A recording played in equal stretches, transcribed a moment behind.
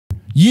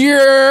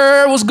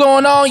Yeah, what's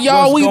going on,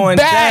 y'all? What's going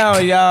back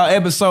down, y'all.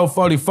 Episode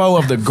 44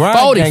 of the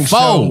Grind Gang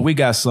Show. We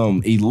got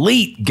some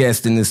elite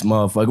guests in this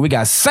motherfucker. We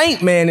got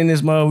Saintman in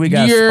this motherfucker. We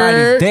got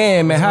Spidey.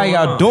 Damn, man, how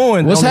y'all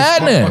doing? What's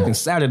happening? Fucking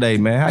Saturday,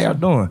 man. How y'all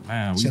doing?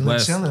 Man, we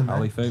blessed. Chilling,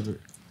 Holly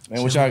favorite.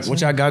 Man, what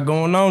y'all got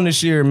going on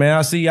this year, man?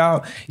 I see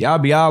y'all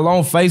be all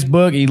on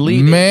Facebook,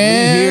 elite,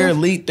 man. Elite here,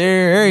 elite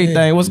there,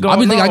 everything. What's going on?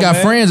 I be thinking I got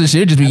friends and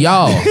shit. It just be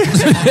y'all.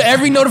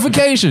 Every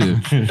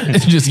notification,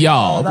 it's just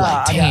y'all.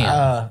 Like,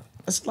 damn.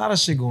 There's a lot of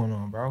shit going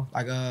on, bro.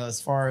 Like,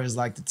 as far as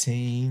like the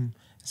team,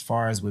 as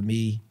far as with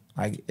me,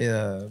 like,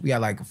 we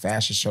got like a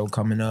fashion show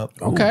coming up.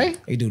 Okay.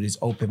 They do this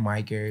open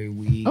mic every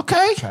week.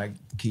 Okay. Try to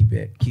keep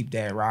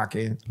that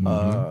rocking.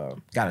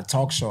 Got a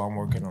talk show I'm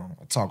working on.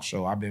 A talk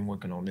show. I've been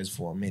working on this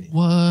for a minute.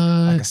 What?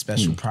 Like a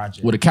special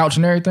project. With a couch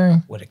and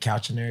everything? With a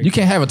couch and everything. You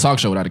can't have a talk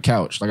show without a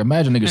couch. Like,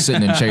 imagine niggas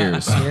sitting in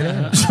chairs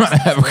trying to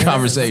have a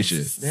conversation.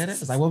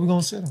 It's like, what we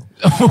gonna sit on?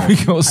 What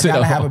we gonna sit on?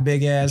 I gotta have a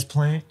big ass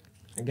plant.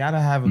 I gotta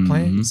have a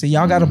plant. See,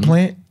 y'all got a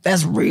plant?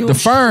 That's real. The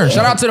Fern. shit.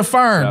 Shout out to the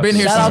Fern. Been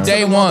here since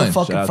day one.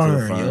 Fucking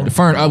Fern, yo. The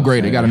Fern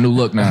upgraded. Got a new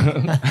look now.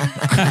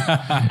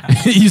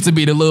 It used to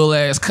be the little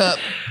ass cup.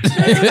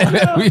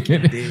 We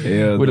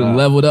done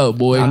leveled up,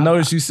 boy. I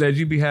noticed you said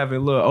you be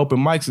having little open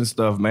mics and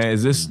stuff, man.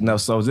 Is this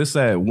is this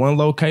at one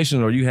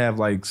location or you have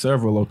like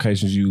several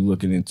locations you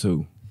looking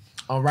into?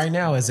 Right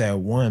now it's at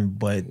one,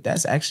 but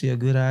that's actually a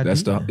good idea.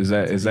 Is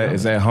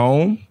that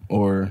home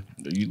or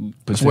you?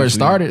 That's where it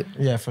started.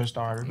 Yeah, first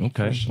started.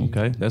 Okay,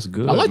 that's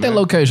good. I like that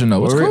location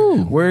though. It's cool.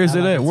 Where is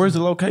it at? Where's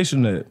the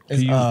location at?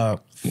 It's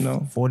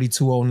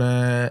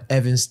 4209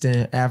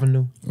 Evanston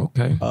Avenue.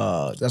 Okay.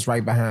 That's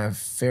right behind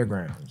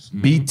Fairgrounds.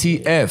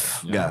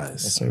 BTF,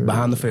 guys.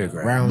 Behind the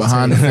fairground.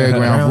 Behind the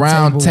fairground.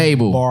 Round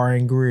Table Bar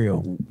and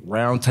Grill.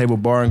 Round Table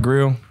Bar and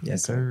Grill.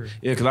 Yes, sir.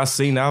 Yeah, because I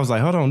seen that. I was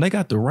like, hold on, they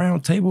got the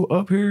Round Table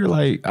up here?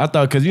 Like, I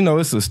thought, because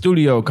it's a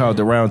studio called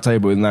the Round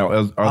Table.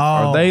 Now,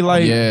 are they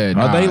like,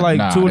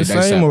 two of the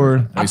same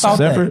or I thought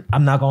separate?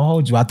 I'm not going to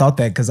hold you. I thought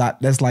that because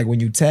that's like when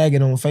you tag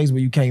it on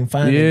Facebook, you can't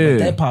find it.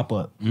 But that pop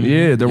up.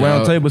 Yeah, the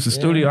Round Table is a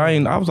studio.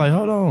 I was like,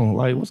 hold on,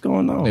 like, what's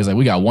going on? It's like,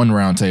 we got one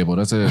Round Table.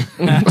 That's it.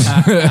 We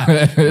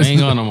ain't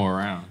going no more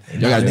round.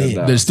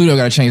 The studio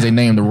got to change their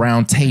name to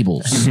Round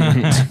Tables.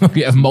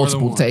 We have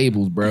multiple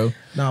tables, bro.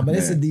 No, but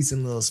it's a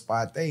decent little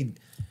spot. They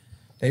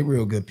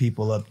real good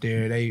people up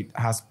there. They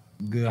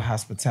good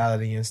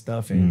hospitality and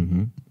stuff,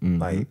 and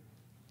like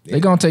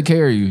they gonna take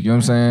care of you. You know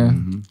what I'm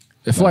saying?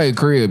 It's like a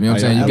crib. You know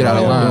what I'm saying? You get out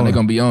of line, they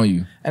gonna be on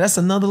you. And that's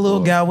another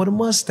little guy with a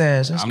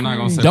mustache. I'm not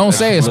gonna say. Don't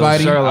say it,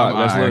 Spidey. Sherlock.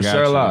 That's little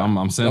Sherlock. I'm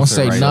censored. Don't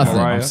say nothing.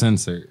 I'm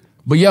censored.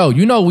 But yo,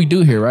 you know what we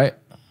do here, right?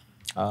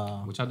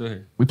 What y'all do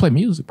here? We play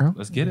music, bro.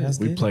 Let's get it.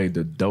 We played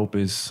the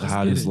dopest,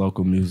 hottest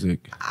local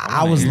music.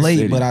 I was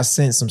late, but I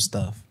sent some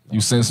stuff.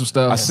 You sent some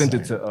stuff? I sent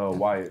it to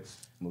Wyatt.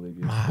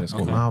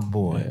 My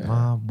boy.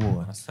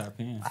 Let's tap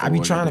in. I be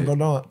trying to go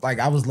on. Like,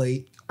 I was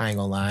late. I ain't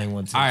gonna lie. I ain't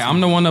want to. All right, I'm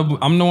the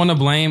one to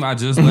blame. I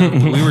just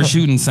we were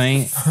shooting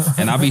Saint,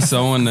 and I be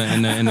so in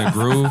the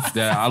groove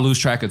that I lose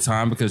track of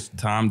time because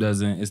time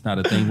doesn't. It's not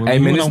a thing. Hey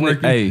man, his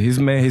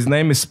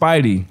name is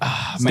Spidey.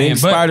 Man,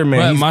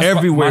 Spider-Man. He's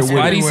everywhere. My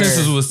Spidey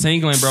senses was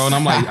tingling, bro, and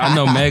I'm like, I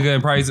know Mega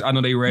and Price. I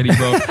know they ready,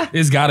 bro.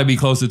 It's got to be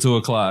close to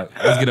 2:00.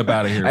 Let's get up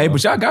out of here. Hey,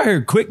 but y'all got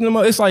here quick.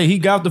 It's like he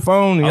got the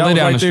phone and y'all was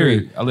right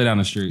there. I live down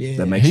the street. Yeah.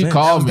 That makes sense. He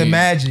called me. The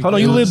magic. Hold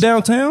on, you live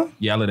downtown?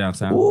 Yeah, I live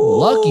downtown.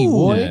 Lucky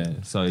boy. Yeah.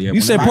 So yeah, You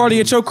said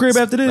party at your crib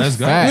after this? Let's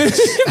go.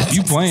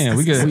 You playing?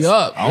 We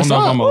up. I don't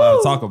know if I'm allowed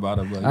to talk about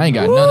it, but I ain't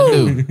got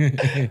nothing to do.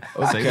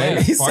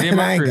 Okay. Party at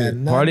my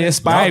crib. Party at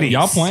Spidey.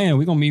 Y'all playing?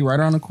 We gonna meet right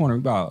around the corner. We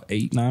about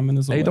 8-9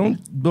 minutes away. Hey,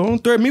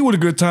 don't threaten me with a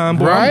good time,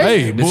 boy. Right?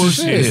 Hey,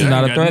 bullshit. This is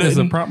not a threat. It's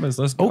a promise.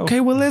 Let's go. Okay,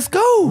 well, let's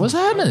go. What's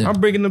happening?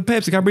 I'm bringing the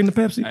Pepsi. Can I bring the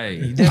Pepsi?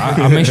 Hey,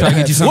 I make sure I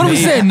get you something. What if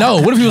he said no?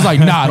 What if he was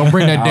like, nah, don't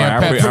bring that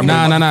damn Pepsi?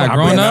 Nah.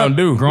 Growing up,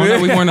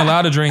 we weren't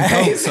allowed to drink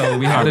Coke, so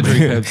we had to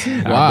drink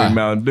Pepsi. I bring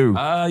Mountain Dew.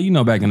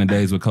 Back in the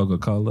days with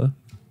Coca-Cola.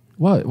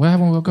 What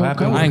happened with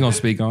Coca-Cola? I ain't gonna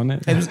speak on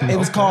it. It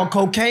was called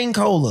Cocaine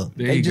Cola.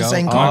 There They you just go.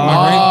 ain't My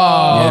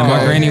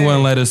called granny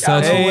wouldn't let us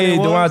touch it. Hey,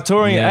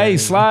 Duantorian. Yeah. Hey,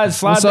 slide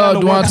What's down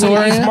up, to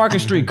 120 East Duantorian? Market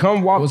Street.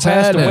 Come walk What's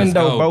past the happening?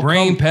 window, bro.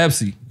 Bring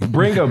Pepsi.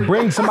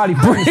 Bring somebody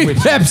friends with you.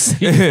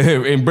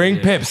 Pepsi. And bring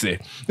Pepsi.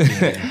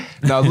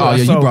 Now, look,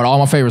 You brought all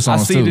my favorite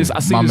songs too. I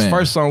see this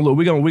first song. Look,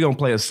 we're gonna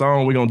play a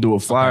song. We're gonna do a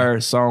flyer.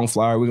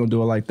 We're gonna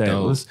do it like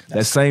that.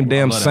 That same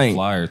damn Saint.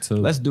 Flyer too.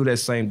 Let's do that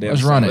same damn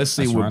Let's song. run it. Let's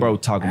see what bro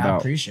talking I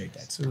about. appreciate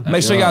that too.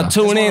 Make sure y'all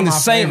tune in to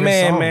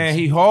Saintman, man.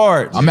 He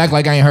hard. I'm acting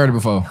like I ain't heard it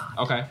before.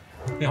 Okay.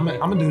 I'm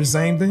gonna do the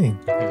same thing.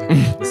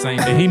 The same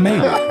thing. He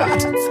made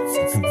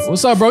it.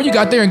 What's up, bro? You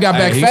got there and got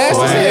back He's fast as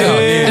swag.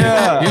 hell.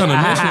 Yeah. He on a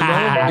mission,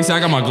 bro. He said I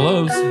got my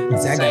gloves.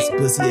 I got some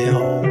pussy at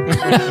home.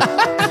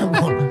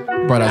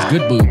 Bro, that's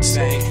good boots.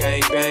 Bang,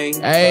 bang, bang.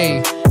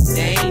 Hey.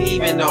 They ain't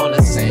even on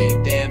the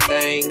same damn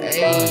thing.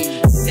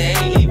 Hey. They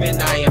ain't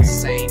even I am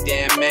same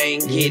damn man.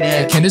 Get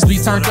that. Can this be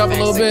turned up a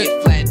little bit?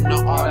 Get flat, no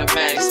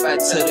automatic. Spot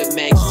to the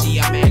max. G,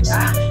 I'm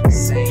actually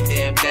same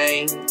damn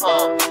thing.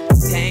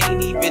 They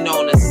ain't even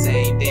on the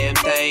same damn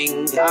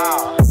thing.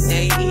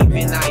 They ain't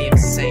even I am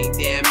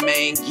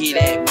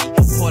get at me.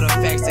 For the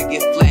facts that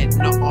get flat in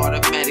the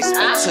automatics,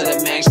 but to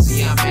the max,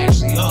 see, I'm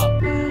actually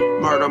up.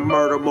 Murder,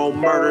 murder, more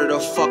murder. The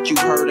fuck you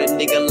heard a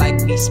nigga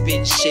like me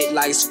spitting shit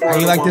like Squirtle.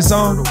 You like this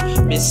song?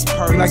 Miss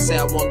Purdy said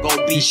I won't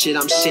gon' be shit.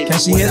 I'm shit Can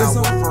she hear this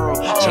without song?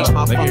 referral. Change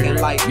my fucking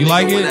life. You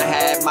like When it? I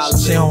had my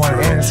She don't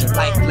want to answer.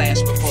 Life flash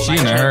before She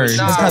in a hurry.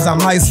 It's because I'm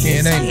light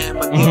skinned, ain't it?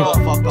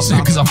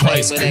 Because I'm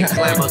light-skinned.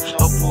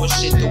 I'm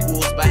bullshit, the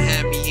wolves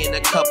behind me and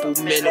a couple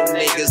middle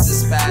niggas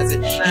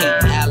despising.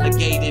 Hate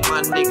alligated,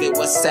 my nigga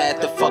was sad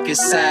to fucking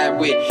side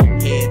with.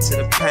 Head to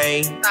the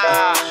pain.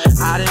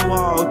 I didn't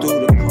walk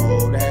through the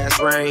cold ass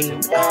rain.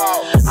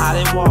 I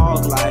didn't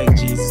walk like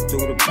Jesus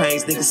through the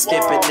pains. Niggas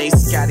skipping, they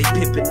Scottie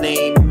Pippen, they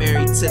ain't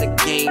married to the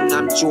game.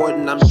 I'm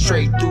Jordan, I'm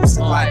Trey Deuce,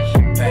 like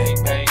bang,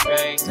 bang,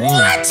 bang.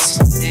 What?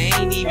 They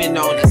ain't even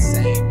on the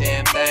same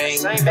damn thing.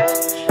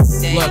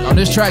 Look, on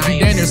this track, you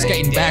damn near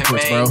skating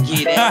backwards, bro.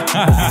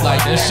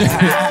 Like this shit.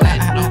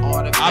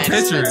 I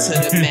picture it.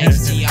 To the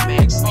max G, I'm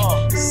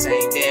actually the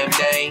same damn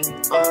thing.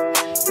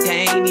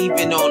 They ain't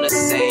even on the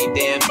same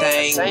damn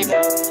thing.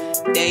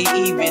 They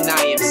even,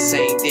 I am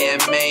same damn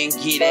man.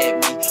 Get at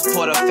me.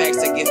 For the facts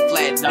that get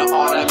flat in the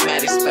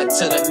automatics, but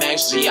to the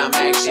max G, I'm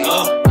actually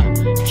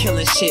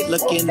killing shit,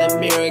 look in the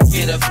mirror,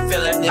 get a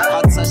feeling. If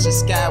I touch the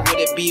sky, would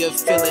it be a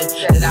feeling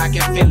that I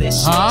can feel it?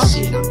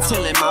 Shit, I'm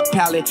tilling my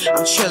palate,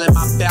 I'm trilling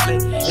my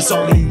ballot. It's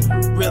only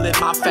real in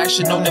my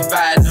faction, no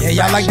divide. Yeah,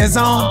 y'all like that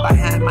song?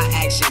 Behind my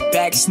action,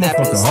 back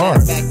snapping, Fucking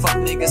hard. back fuck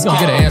niggas. You gonna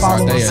get an answer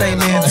Follow right me, there.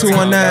 Saintman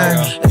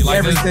 219. You like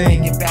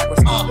Everything.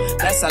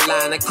 That's a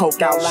line of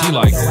coke out loud. She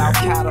likes it.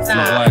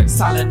 Like,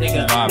 solid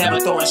nigga, Vibing. never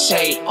throwing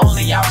shade,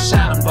 only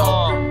outshine them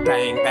though.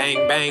 Bang,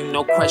 bang, bang,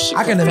 no question.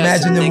 I can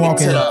imagine them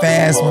walking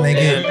fast when they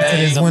get to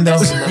this window.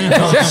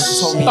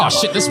 Oh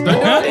shit, this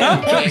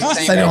better.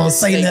 Say they don't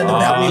say nothing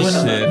about me Oh when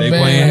I'm. shit, they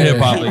Man. playing hip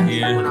hop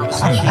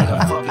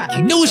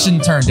again. Knew it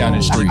shouldn't turn down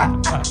the street.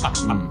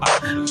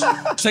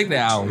 Check the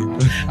album.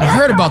 I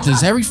heard about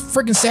this every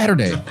freaking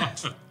Saturday.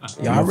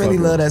 Yo, I really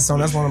love that song.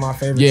 That's one of my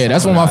favorites. Yeah,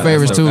 that's one of my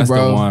favorites too, That's the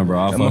bro. one, bro.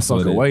 I That fucks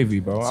with motherfucker it. wavy,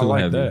 bro. I Too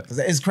like heavy. that.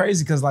 It's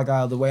crazy because like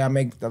the way I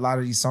make a lot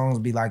of these songs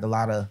be like a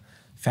lot of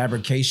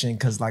fabrication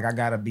because like I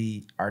gotta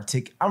be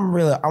articulate. I'm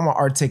an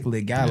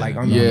articulate guy. Like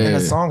in Yeah. a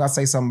song I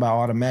say something about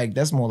automatic.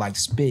 That's more like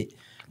spit.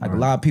 Like a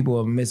lot of people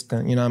are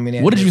you know what I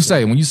mean? What did you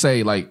say when you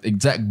say like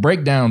exact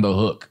break down the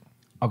hook?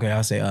 Okay,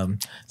 I'll say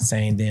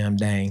same damn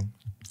thing.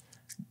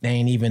 They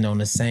ain't even on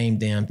the same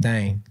damn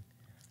thing.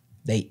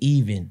 They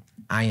even.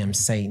 I am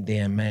same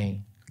damn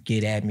man.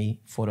 Get at me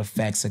for the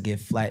facts I get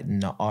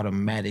flattened. The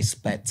automatic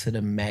splat to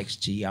the max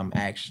G. I'm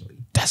actually.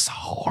 That's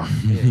hard.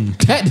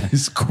 That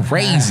is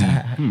crazy.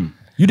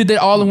 You did that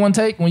all in one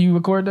take when you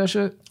recorded that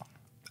shit?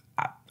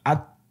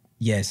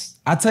 Yes.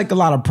 I take a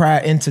lot of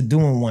pride into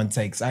doing one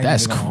takes. I ain't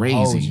That's even gonna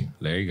hold crazy. you.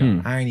 There you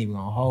go. I ain't even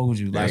gonna hold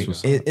you. Like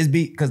what's it's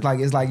because like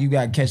it's like you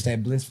gotta catch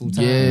that blissful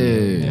time.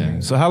 Yeah.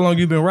 So how long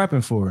you been rapping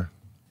for?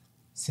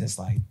 Since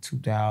like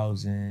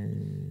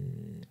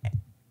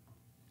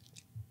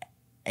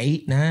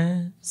 2008,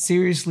 9.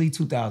 Seriously,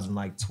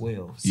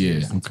 2012. Yeah,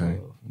 Seriously, Okay.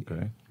 12.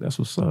 Okay. That's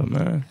what's up,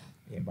 man.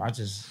 Yeah, but I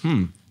just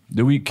Can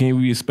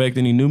we expect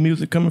any new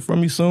music coming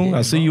from you soon? Yeah,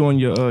 I see bro. you on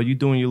your you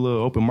doing your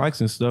little open mics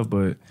and stuff,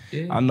 but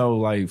Yeah. I know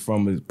like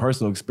from a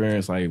personal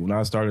experience, like when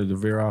I started to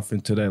veer off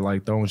into that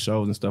like throwing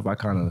shows and stuff, I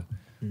kind of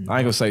I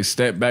ain't gonna say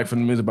step back from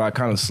the music, but I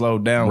kind of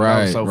slowed down. When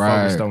I was so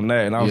focused on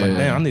that, and I was like, Yeah.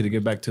 damn, I need to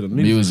get back to the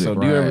music. So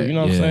do you ever, right. you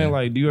know what I'm Yeah. saying?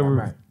 Like, do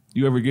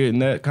you ever get in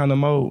that kind of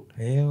mode?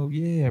 hell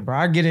yeah, bro.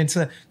 I get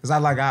into because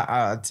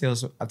I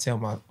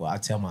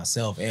tell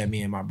myself and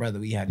me and my brother,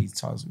 we had these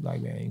talks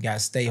like, man, you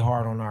gotta stay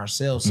hard on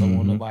ourselves so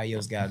won't nobody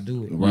else gotta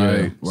do it.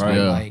 Right, So, right.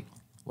 like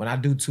when I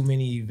do too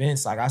many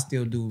events, like I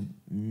still do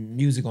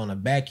music on the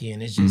back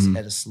end. It's just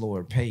at a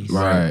slower pace.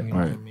 Right, You know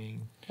what I right.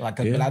 mean? Like,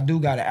 but I do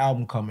got an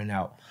album coming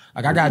out.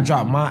 Like I gotta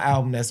drop my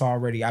album that's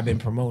already I've been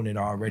promoting it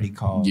already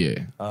called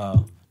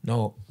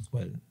No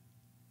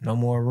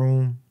More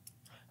Room.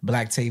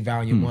 Black Tape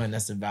Volume 1,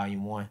 that's the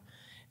Volume 1.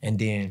 And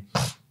then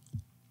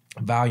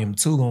Volume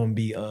 2 gonna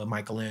be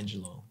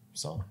Michelangelo.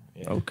 So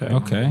yeah. Okay.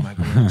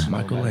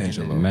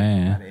 Michelangelo.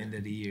 Man. By the end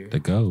of the year. The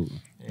GOAT.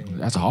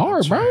 That's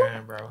hard, bro.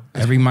 Trying, bro.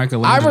 Every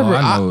Michelangelo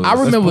I know. I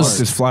remember Let's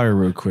this flyer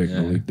real quick,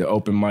 Malik, the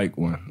open mic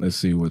one. Let's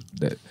see what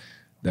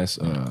that's That's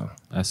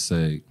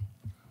sick.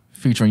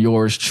 featuring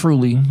yours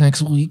truly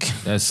next week.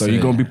 That's so you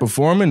gonna be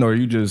performing or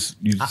you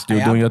still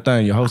doing your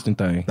thing, your hosting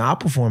thing? Nah, I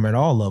perform at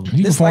all of them.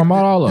 He performed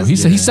all of them. He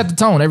said he set the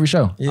tone every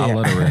show. Yeah. I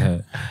love the red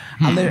hat.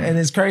 And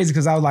it's crazy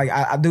because I was like,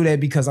 I do that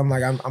because I'm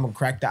like, I'm gonna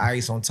crack the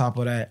ice on top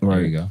of that.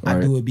 There you go. I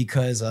do it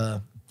because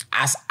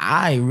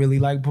I really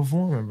like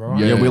performing, bro.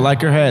 Yeah, we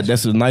like your hat.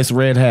 That's a nice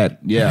red hat.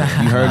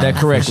 Yeah, you heard that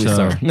correctly,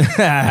 sir.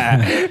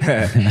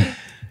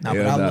 No,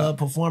 but I love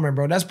performing,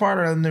 bro. That's part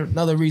of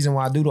another reason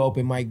why I do the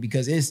open mic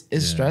because it's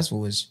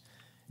stressful.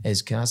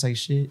 It's can I say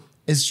shit?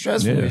 It's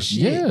stressful as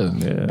shit.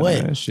 Yeah,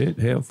 but man, shit,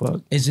 hell,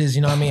 fuck. It's just,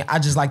 you know what I mean? I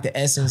just like the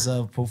essence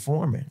of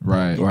performing.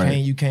 Right.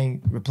 You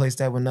can't replace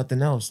that with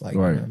nothing else. Like,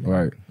 Right, you know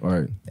what I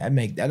mean?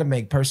 right. That'll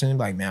make person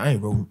like, man, I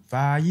ain't wrote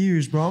 5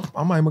 years, bro.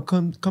 I might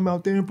come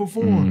out there and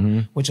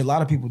perform, which a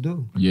lot of people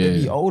do. Yeah.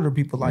 They be older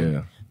people like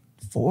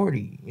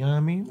 40. You know what I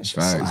mean? It's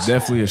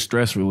definitely a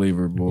stress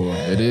reliever, boy.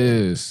 It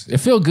is. It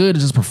feel good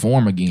to just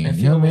perform again.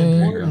 You know what I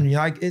mean? Important.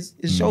 Like it's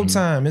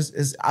showtime.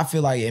 It's I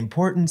feel like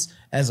importance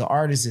as an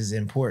artist is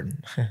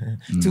important.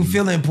 To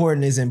feel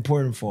important is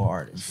important for an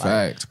artist.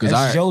 Facts. Like,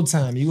 that's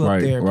showtime. You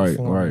up there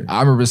performing. I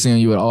remember seeing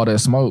you at All That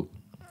Smoke.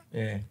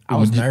 Yeah, I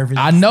was nervous.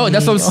 I know,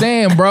 that's what I'm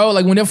saying, bro.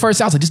 Like when they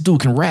first out, I was like, this dude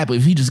can rap, but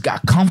if he just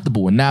got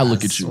comfortable, and now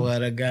look at you. Swear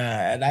to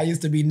God, I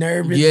used to be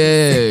nervous.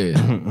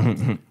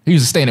 Yeah, he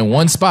used to stay in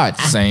one spot,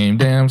 same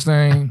damn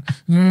thing,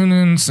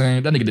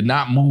 same. That nigga did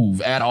not move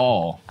at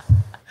all.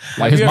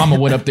 Like his mama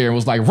went up there and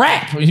was like,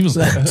 rap. And he was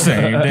like,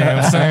 same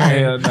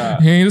damn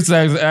thing. He was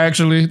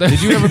actually.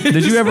 Did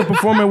you ever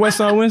perform at West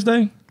Side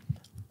Wednesday?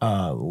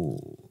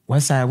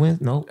 West Side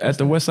Wednesday? No. At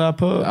the West Side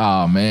Pub?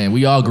 Oh man,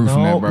 we all grew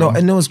from that, bro. No,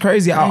 and it was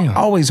crazy. I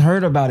always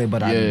heard about it,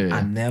 but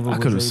I never. I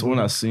could have sworn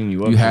I seen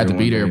you. Up you had there to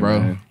be there, bro.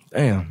 Man.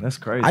 Damn, that's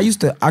crazy. I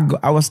used to.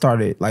 I was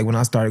started like when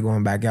I started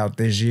going back out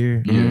this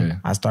year. Yeah,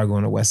 I started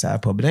going to West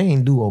Side Pub, but they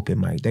ain't do open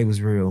mic. They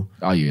was real.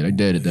 Oh yeah, they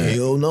dead at that.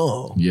 Hell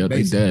no. Yeah,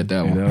 they dead at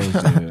that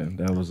one.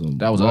 That was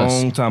a us.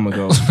 long time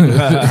ago.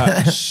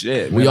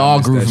 Shit, we all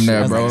grew from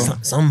that, bro.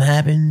 Like, something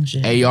happened.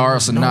 AR,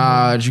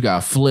 Sanaj, you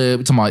got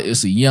Flip. Talking about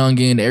it's a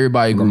youngin.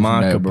 Everybody grew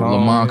from that, bro.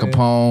 Lamont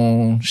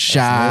Capone,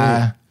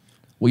 Shy.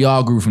 We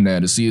all grew from that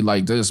to see it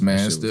like this,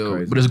 man.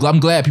 Still, but I'm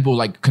glad people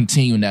like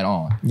continuing that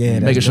on. Yeah,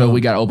 making sure we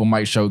got open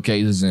mic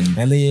showcases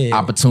and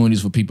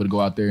opportunities for people to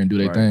go out there and do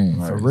their thing.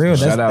 Right. For real,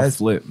 shout out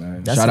Flip,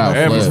 man. Shout out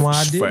Flip. Why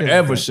I did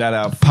forever. Shout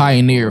out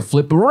Pioneer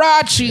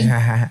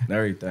Fliperachi.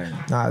 Everything.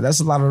 Nah,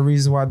 that's a lot of the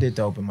reasons why I did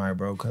the open mic,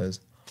 bro.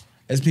 Because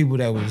it's people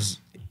that was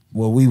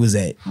where we was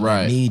at.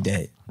 Right. Need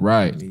that.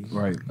 Right.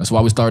 That's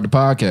why we started the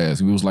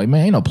podcast. We was like,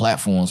 man, ain't no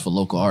platforms for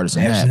local artists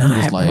and that. We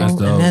was like,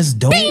 that's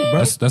dope,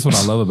 bro. That's what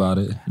I love about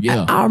it.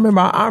 Yeah. I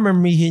remember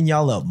me hitting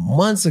y'all up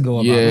months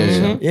ago about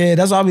this. Yeah,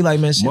 that's why I be like,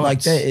 man, shit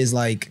like that is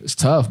like it's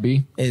tough,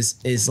 B.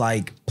 It's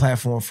like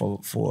platform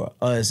for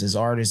us as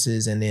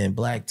artists and then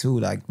black too.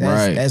 Like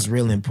that's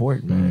real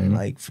important, man.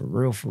 Like for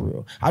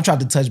real. I tried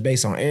to touch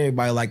base on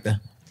everybody like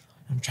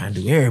I'm trying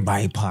to do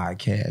everybody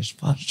podcast.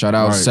 Fuck. Shout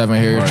out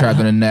 7 here, Trapped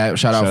in the Nap.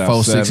 Shout out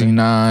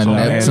 469,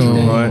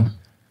 Neptune.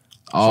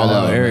 All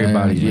of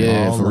everybody. Man.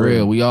 Yeah, all for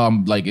real. We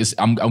all like it's.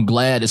 I'm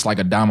glad it's like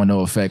a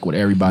domino effect with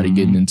everybody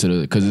getting into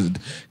the because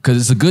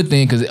it's a good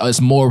thing because it's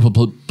more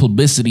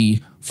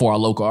publicity for our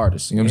local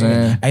artists. You know what I'm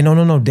saying? Hey,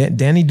 no.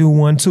 Danny do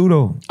one too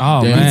though.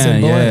 Oh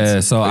man, yeah.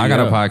 So I got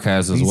a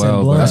podcast as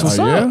well. That's what's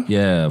up.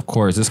 Yeah, of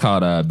course. It's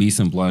called Beats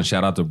and Blunt.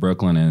 Shout out to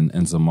Brooklyn and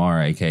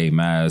Zamar, aka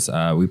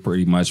Maz. We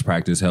pretty much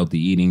practice healthy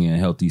eating and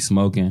healthy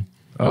smoking.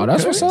 Oh,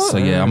 that's what's up. So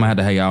yeah, I'm gonna have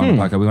to hang out on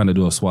the podcast. We're gonna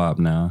do a swap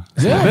now.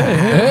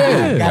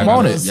 Yeah. I'm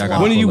on it.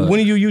 When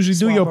do you usually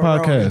do your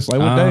podcast? Like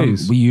what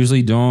days? We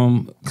usually do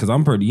them because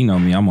I'm pretty. You know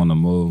me, I'm on the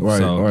move.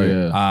 Right.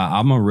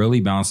 I'm gonna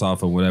really bounce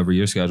off of whatever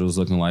your schedule is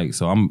looking like.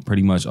 So I'm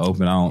pretty much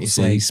open. I don't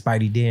sleep.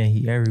 Spidey Dan,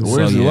 he everywhere.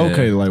 Where's it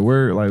located? Like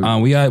where?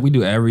 Like we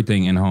do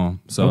everything in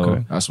home.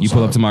 So you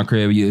pull up to my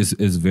crib. It's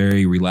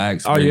very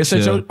relaxed. Oh yeah, it's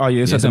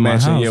at the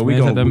mansion. Yeah, we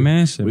going to the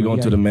mansion. We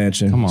going to the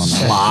mansion. Come on,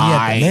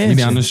 man.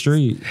 Down the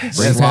street.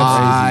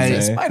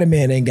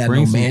 Spider-Man ain't got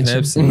no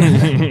mansion.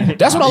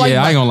 That's what I like.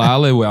 Yeah, I ain't gonna lie. I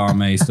live with Aunt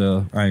May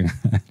still.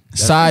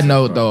 Side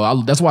note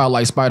though, that's why I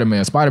like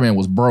Spider-Man. Spider-Man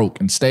was broke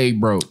and stayed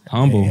broke.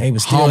 Humble. He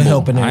was still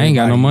helping everybody. I ain't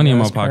got no money in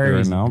my pocket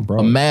right now. I'm broke.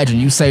 Imagine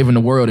you saving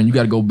the world and you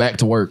got to go back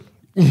to work.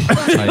 No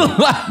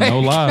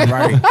lie.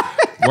 Right.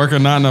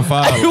 Working 9 to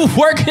 5. You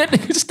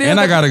working still, and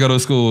I gotta go to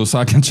school so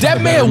I can.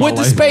 That man went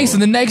to space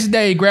and the next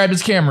day grabbed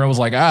his camera and was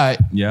like, "All right,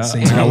 yeah,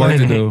 I got work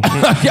to do.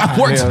 I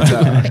work to do.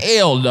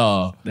 Hell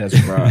no,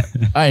 that's right.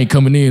 I ain't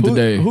coming in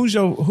today." Who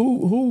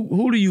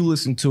do you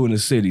listen to in the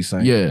city,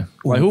 Saint? Yeah,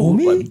 like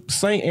who? Like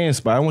Saint and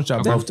Spy. I want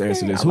y'all both to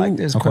answer this. I like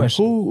this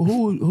question.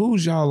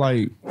 Who's y'all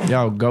like?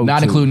 Y'all go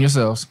not to? including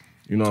yourselves.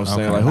 You know what I'm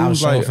saying? Like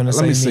who's like?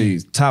 Let me see.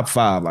 Top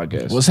 5, I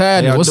guess. What's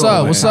happening? What's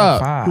up? What's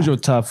up? Who's your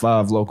top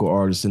 5 local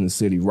artists in the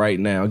city right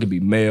now? It could be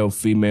male,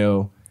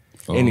 female,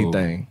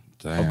 anything.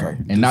 Damn. Okay,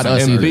 and not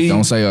us either.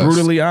 Don't say us.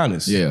 Brutally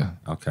honest. Yeah.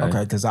 Okay.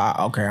 Because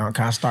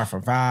can I start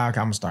from 5? I'm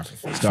gonna start from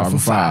 5. Start from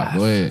 5.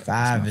 Go ahead.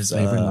 5 is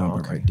favorite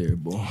number right there,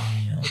 boy.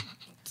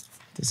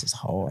 This is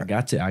hard.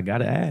 I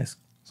gotta ask.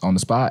 It's on the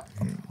spot.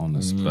 On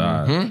the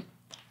spot.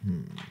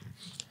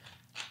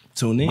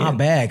 Tune in. My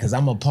bad, because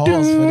I'm a pause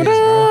for this,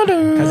 bro.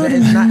 Because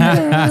it's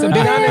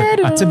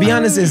not. To be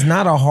honest, it's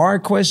not a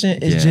hard question.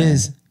 It's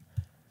just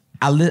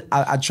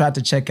I tried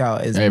to check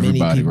out as many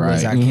people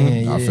as I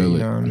can. Yeah, I feel it. You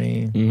know what I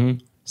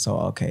mean? So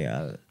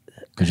okay.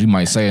 Because you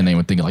might say a name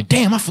and thinking like,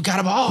 "Damn, I forgot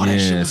about all that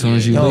shit." As soon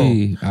as you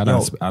leave, I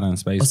done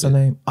space. What's her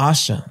name?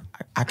 Asha.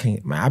 I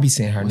can't. Man, I be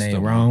saying her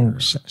name wrong.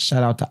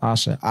 Shout out to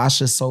Asha.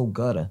 Asha So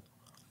Gutter.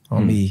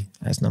 on me.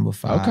 That's number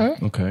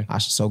 5. Okay.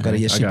 Asha So Gutter.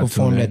 Yeah, she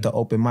performed at the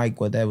open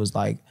mic. What that was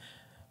like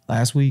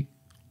last week.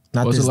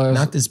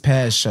 Not this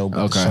past show,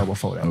 but the show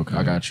before that. Okay,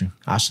 I got you.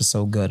 Asha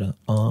So Gutter.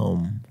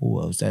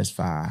 Who else? That's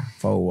 5.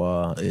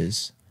 4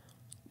 is.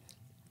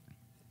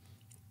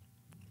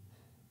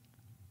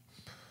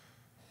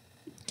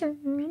 I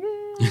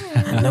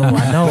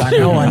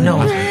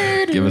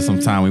know. Give us some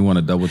time. We want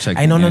to double check.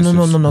 Hey, no.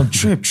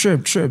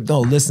 Trip.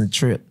 No, listen,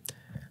 Trip.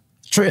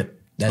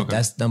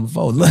 That's number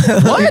 4. What?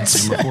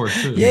 Number 4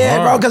 too.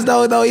 Yeah, bro. Because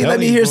he let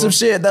me hear some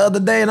shit the other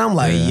day, and I'm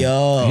like,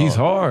 yo, he's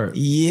hard.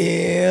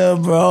 Yeah,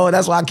 bro.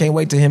 That's why I can't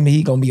wait to him.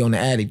 He gonna be on the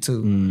Addict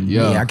too.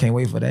 Yeah, I can't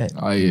wait for that.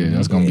 Oh yeah,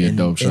 that's gonna be a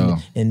dope show.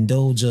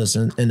 Indulge us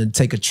and then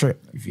take a trip.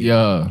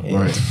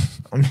 Right.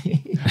 I'm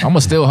gonna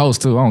still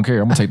host too. I don't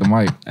care. I'm gonna take the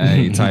mic.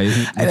 Hey, tight.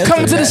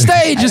 Come to the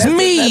stage. It's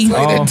me.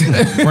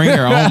 Bring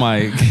your own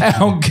mic.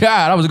 Oh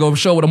God, I was gonna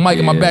show with a mic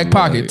in my back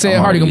pocket. Ted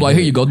Hardy gonna be like,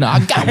 here you go. Nah, I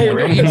got one.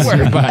 Don't even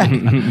worry about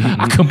it.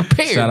 I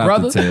compared, Shout out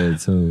brother. to Ted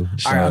too.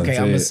 All right, okay.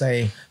 I'm gonna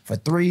say for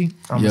 3.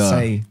 I'm gonna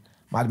say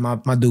my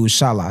dude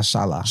Shala.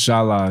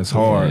 Shala is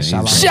hard.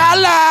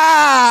 Shala.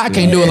 I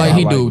can't do it like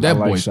he do. That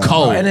boy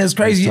cold. And it's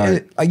crazy.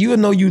 Like you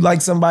know you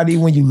like somebody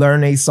when you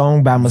learn a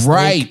song by mistake.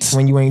 Right.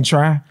 When you ain't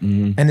try.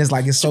 And it's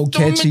like it's so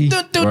catchy.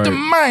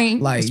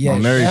 Like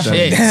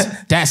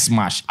that's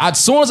my shit. As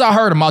soon as I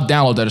heard him, I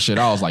downloaded that shit.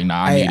 I was like,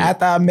 nah, I need it.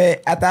 After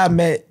I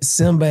met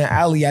Simba and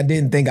Ali, I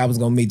didn't think I was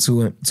gonna meet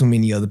too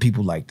many other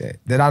people like that.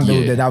 That I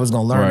knew that I was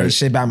gonna learn this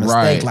shit by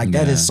mistake. Like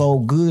that is so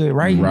good,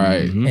 right?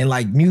 Right. And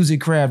like music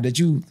craft that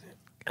you.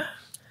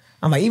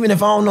 I'm like, even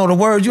if I don't know the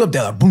words, you up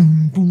there like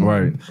boom, boom.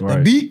 Right.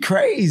 The beat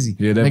crazy.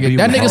 Yeah, that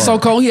nigga so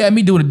cold, he had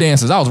me doing the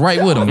dances. I was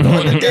right with him. He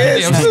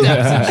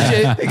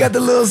got the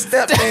little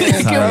step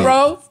dance,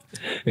 bro.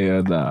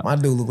 Yeah, nah. My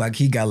dude look like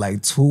he got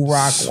like 2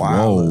 rock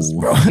wilders,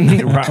 bro. In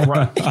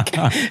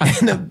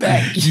the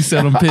back. You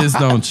sell them piss,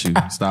 don't you?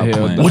 Stop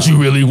playing. What you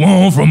really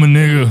want from a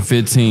nigga?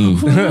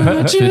 1500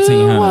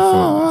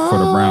 for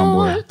the brown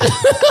boy.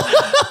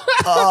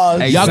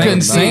 Hey, y'all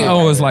couldn't sing.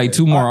 Oh, it's like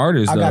 2 more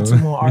artists. I got 2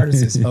 more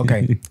artists.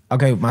 Okay.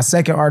 My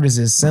second artist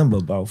is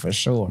Simba, bro, for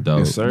sure. Dope.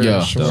 Yes, sir.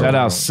 Yeah. Sure. Shout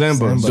out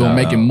Simba.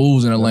 Making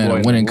moves in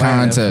Atlanta, winning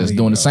contests,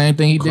 doing the same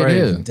thing he did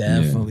here.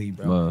 Definitely,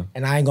 bro.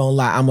 And I ain't gonna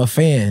lie, I'm a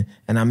fan,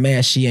 and I'm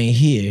mad she ain't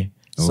here.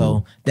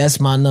 So that's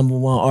my number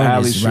 1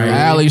 artist,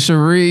 right? Ali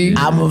Cherie.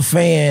 I'm a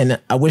fan.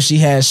 I wish she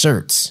had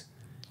shirts.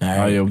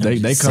 Oh, yeah,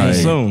 they coming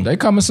soon. They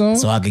coming soon.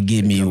 So I could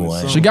get me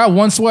one. She got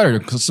 1 sweater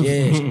just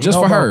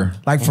for her.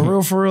 Like for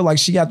real. Like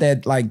she got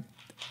that. Like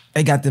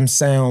they got them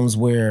sounds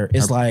where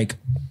it's like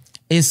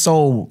it's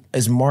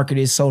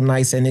marketed so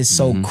nice and it's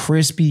so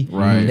crispy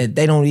that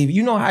they don't even.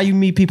 You know how you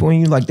meet people and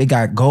you like they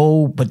got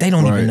gold, but they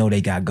don't even know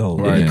they got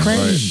gold. Right. It's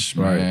crazy.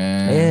 Right.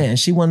 Yeah, and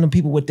she one of the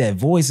people with that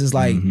voice. Is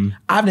like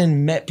I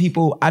done met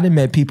people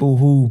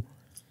who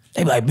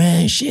they be like,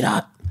 man, shit,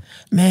 I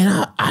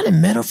done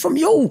met her from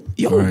your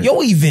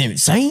event,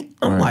 Saint.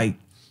 I'm like,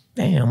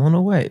 damn, I don't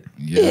know what.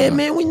 Yeah,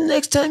 man, when the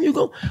next time you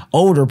go,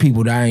 older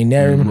people that I ain't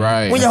never.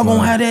 Right. When y'all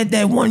gonna have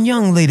that one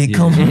young lady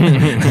come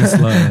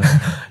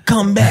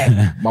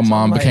back? My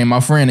mom became my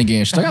friend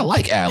again. She's like, I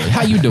like Allie.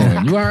 How you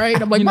doing? You all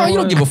right? I'm like, Mom, you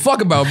don't give a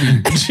fuck about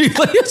me.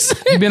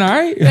 You been all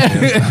right?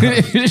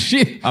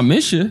 I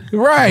miss you.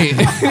 Right.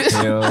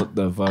 Hell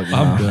the fuck.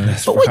 I'm done.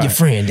 But where your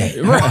friend at?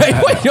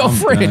 Right. Where your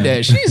friend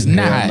at? She's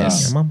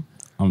nice.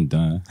 I'm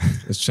done.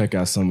 Let's check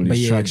out some of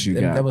these tracks you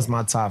got. That was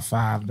my top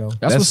 5 though.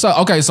 That's what's up.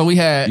 Okay, so we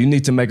had. You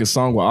need to make a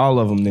song with all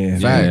of them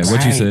then. Yeah,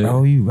 what you said?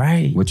 Bro, you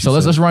right.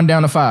 Let's run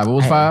down to 5. What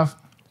was 5?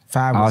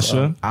 5 was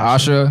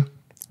Asha.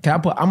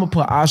 I'm gonna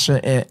put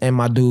Asha and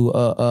my dude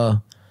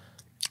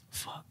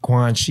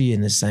Quan Chi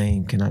in the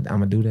same. I'm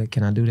gonna do that.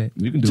 Can I do that?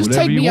 You can do just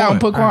whatever take me you out want.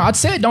 and put Quan. I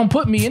said don't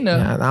put me in there.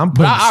 Yeah,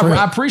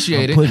 I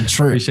appreciate it. Putting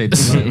Trip.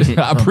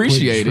 I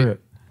appreciate it.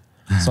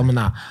 So I'm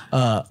gonna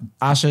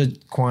Asha,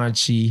 Quan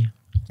Chi,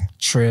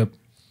 Trip,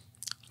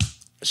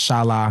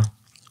 Shala,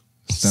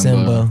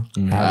 Simba,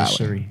 Ali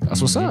Cherie.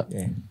 That's what's up.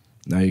 Yeah.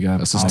 Now you got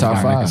That's his top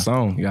 5. Make a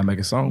song. You gotta make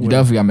a song. You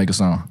definitely gotta make a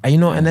song.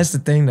 And and that's the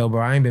thing though,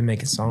 bro. I ain't been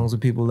making songs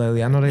with people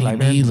lately. I know they like,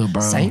 man, either,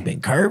 bro. Saint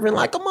been curving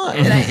like a mug.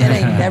 It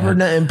ain't never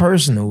nothing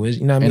personal.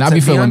 You know what I mean? And I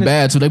be feeling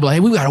bad too. They be like, hey,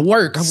 we gotta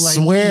work. I'm like,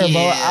 swear,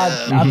 bro.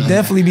 I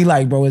definitely be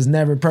like, bro, it's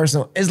never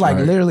personal. It's like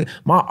literally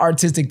my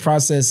artistic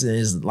process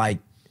is like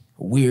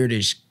weird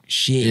as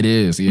shit. It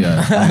is,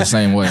 yeah. I'm the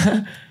same way.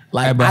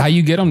 Like, but how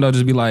you get them though?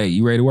 Just be like,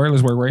 you ready to work?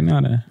 Let's work right now.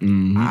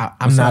 Then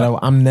I'm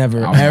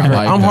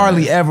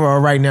hardly ever a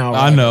right now.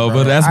 I know,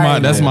 but that's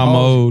my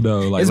mode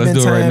though. Like, let's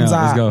do it right now.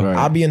 Let's go.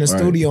 I'll be in the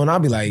studio and I'll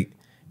be like,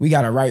 we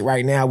got to write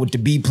right now with the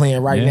beat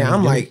playing right now.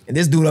 I'm like,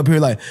 this dude up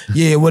here like,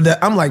 yeah,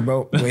 I'm like,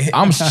 bro,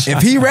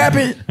 if he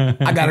rapping,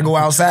 I got to go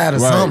outside or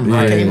something.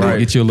 I can't do it.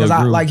 Get you a little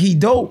groove. Like he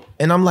dope,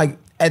 and I'm like,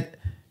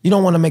 you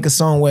don't want to make a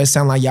song where it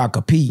sound like y'all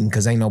competing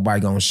because ain't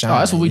nobody gonna shine. Oh,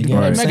 that's what we do.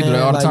 Right. Make it do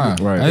that all the time.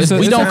 Right.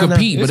 We don't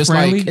compete, but it's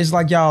like it's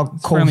like y'all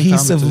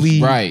cohesively,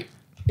 right.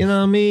 You know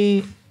what I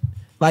mean?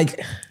 Like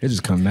it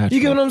just come natural.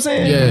 You get what I'm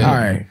saying? Yeah. All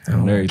right. I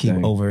don't want to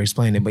keep over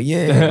explaining, but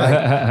yeah, like,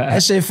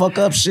 that shit fuck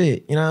up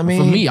shit. You know what I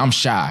mean? For me, I'm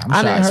shy.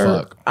 I'm shy as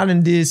fuck. I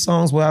done did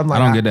songs where I'm like,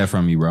 I don't get that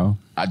from you, bro.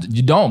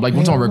 You don't like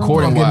when it's on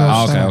recording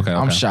wise. Okay.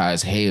 I'm shy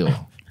as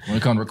hell. When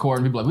it comes to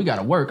recording, people like, we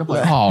gotta work. I'm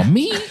like, oh,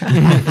 me?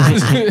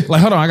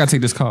 Like, hold on, I gotta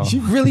take this call.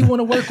 You really want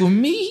to work with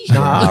me?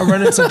 Nah, I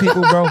run into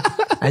people, bro,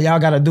 and y'all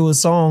gotta do a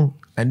song,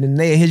 and then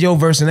they hit your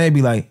verse, and they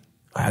be like,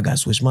 I gotta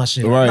switch my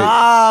shit. Right.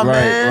 Nah,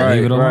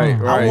 man. Right.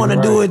 I want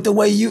to do it the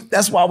way you.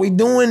 That's why we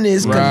doing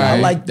this, because I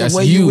like the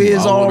way you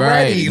is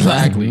already. Right,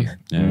 exactly.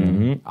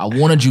 I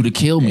wanted you to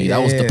kill me. That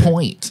was the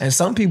point. And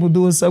some people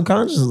do it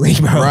subconsciously,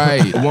 bro.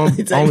 Right.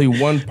 Only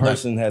one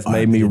person has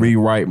made me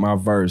rewrite my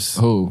verse.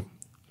 Who?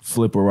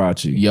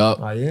 Flipperachi. Yup.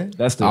 Oh, yeah?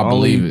 That's the I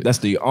believe it. That's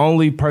the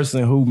only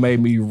person who made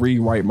me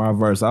rewrite my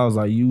verse. I was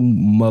like, you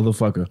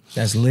motherfucker.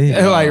 That's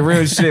lit. Like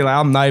real shit. Like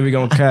I'm not even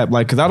gonna cap.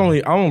 Like, cause I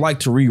don't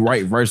like to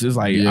rewrite verses.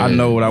 Like I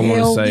know what I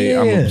want to say.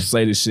 I'm gonna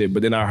say this shit.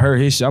 But then I heard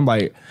his shit. I'm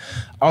like,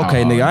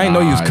 okay, nigga, I ain't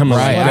know you was coming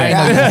right. I ain't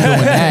know you was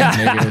doing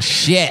that, nigga.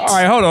 Shit. All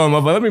right, hold on,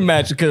 motherfucker. Let me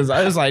match it, cause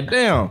I was like,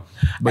 damn.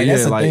 But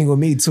that's the thing with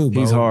me too,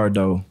 bro. He's hard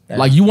though.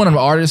 Like you, one of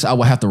the artists, I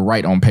would have to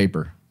write on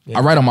paper. I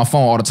write on my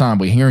phone all the time,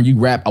 but hearing you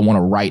rap, I want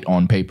to write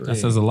on paper. That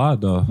says a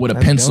lot, though. With a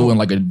pencil and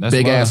like a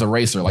big ass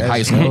eraser, like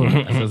high school.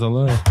 That says a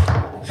lot.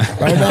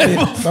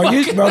 Bro,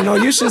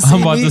 you should see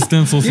I'm about me. to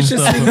stencil You some should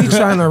stuff. see me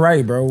trying to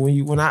write, bro.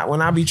 When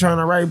I be trying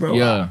to write,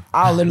 bro,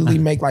 I'll literally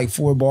make like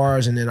 4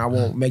 bars and then I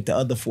won't make the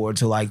other 4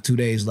 till like 2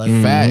 days later.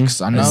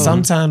 Facts, I know. And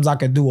sometimes I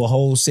could do a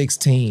whole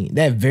 16.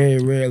 That very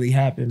rarely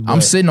happens.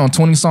 I'm sitting on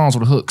 20 songs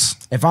with hooks.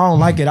 If I don't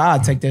like it, I'll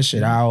take that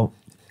shit out.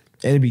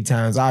 It'll be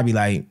times I'll be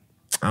like,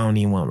 I don't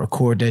even want to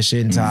record that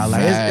shit until I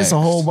like. It's a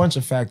whole bunch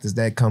of factors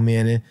that come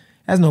in, and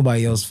that's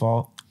nobody else's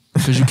fault.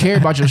 Because you care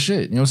about your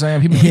shit. You know what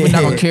I'm saying? People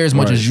not gonna care as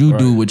much as you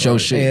do with your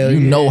shit. Hell you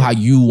know how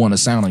you want to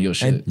sound on your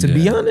shit. And to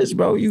be honest,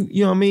 bro, you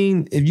know what I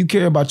mean? If you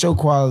care about your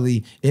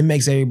quality, it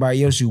makes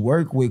everybody else you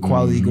work with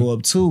quality go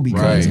up too,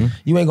 because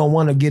you ain't gonna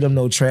want to get them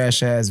no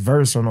trash ass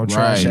verse or no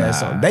trash ass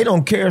something. They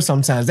don't care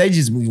sometimes. They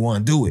just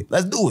want to do it.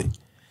 Let's do it.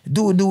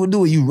 Do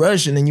it. You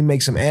rush and then you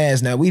make some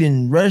ass. Now we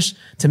didn't rush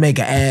to make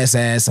an ass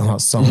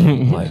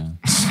song. Like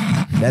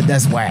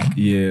that's whack.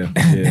 Yeah.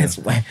 That's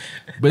whack.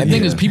 But the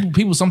thing is,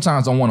 people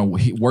sometimes don't want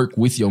to work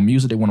with your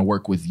music. They want to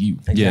work with you.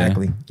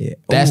 Exactly. Yeah.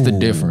 That's the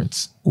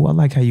difference. Oh, I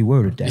like how you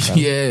worded that.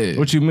 Yeah.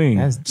 What you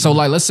mean? So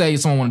like, let's say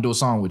someone want to do a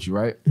song with you,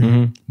 right?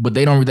 But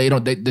they don't want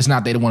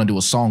to do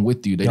a song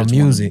with you. They just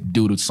want to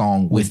do the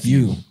song with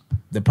you.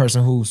 The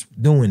person who's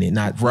doing it,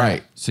 not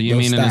right. So you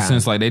mean style. in a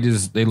sense like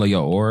they like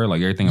your aura,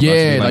 like everything about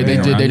you, like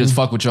they just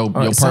fuck with your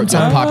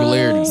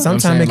popularity.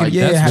 Sometimes they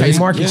can how they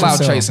market cloud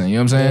yourself. chasing. You know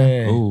what I'm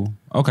saying? Yeah. Ooh.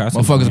 Okay.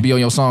 Motherfuckers be on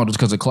your song just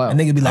because of clout. A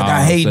nigga be like,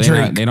 I hate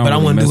Drake, they but don't I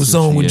want to do a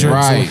song with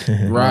Drake.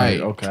 Right.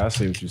 Okay, I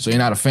see what you're saying. So you're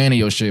not a fan of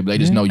your shit, but they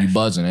just know you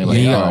buzzing. They like,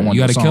 I want you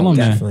gotta kill him,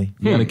 man. Definitely.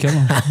 You gotta kill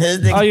him.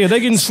 Oh yeah, they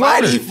getting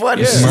slaughtered.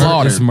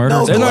 Slaughtered.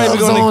 Murder. They're not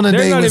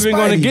even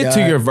going to get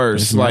to your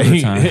verse. Like,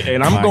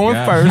 and I'm going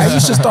first. Hey,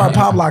 you should start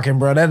pop locking,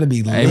 bro. That'd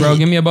be lit. Hey, bro,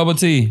 give me a bubble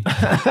tea.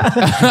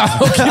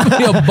 Give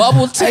me a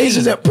bubble tea.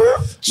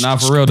 Nah,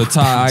 for real, the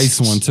Thai ice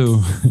one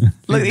too.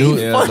 Look,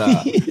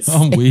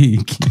 I'm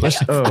weak.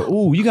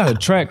 You got a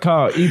track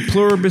called E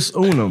Pluribus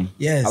Unum.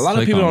 Yes. A lot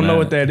of people don't know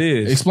what that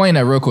is. Explain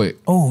that real quick.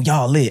 Oh,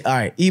 y'all lit. All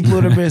right. E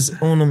Pluribus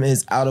Unum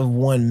is out of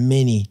one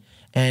mini.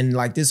 And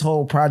like this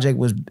whole project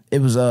was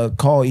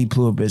called E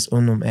Pluribus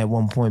Unum at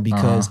one point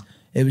because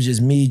it was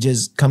just me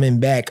just coming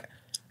back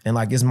and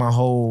like it's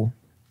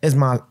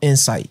my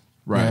insight.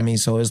 Right. You know what I mean?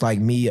 So it's like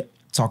me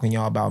talking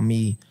y'all about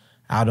me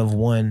out of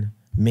one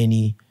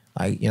mini.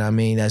 Like, you know what I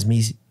mean? That's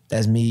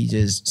me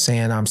just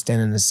saying I'm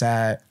standing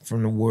aside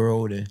from the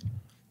world and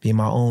being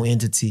my own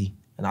entity.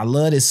 And I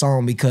love this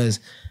song because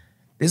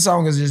this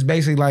song is just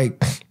basically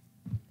like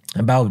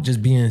about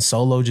just being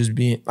solo, just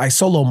being like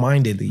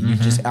solo-mindedly. You're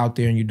just out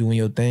there and you're doing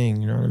your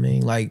thing, you know what I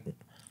mean? Like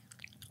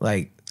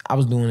I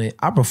was doing it.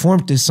 I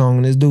performed this song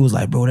and this dude was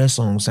like, bro, that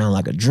song sound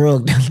like a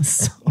drug dealer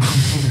song.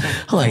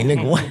 I'm like,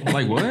 nigga, what?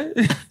 Like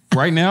what?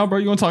 Right now, bro,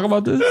 you want to talk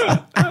about this?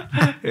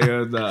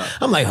 Hell nah.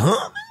 I'm like,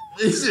 huh?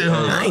 I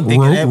ain't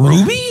thinking that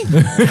Ruby.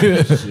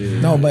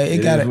 No, but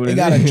it got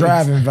a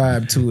driving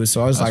vibe to it.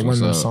 So I was like one of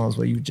those songs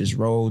where you just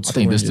rolled. I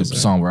think this is the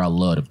song where I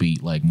love to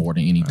beat like more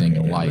than anything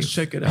in life. Let's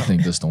check it out. I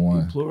think this the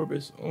one.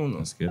 Pluribus Unum.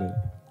 Let's get it.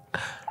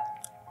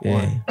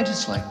 Yeah. I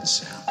just like the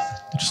sound.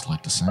 I just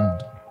like the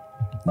sound.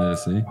 Yeah,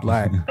 see?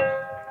 Black.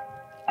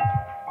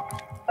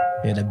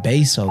 Yeah, the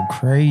bass so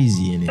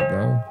crazy in it,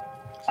 bro.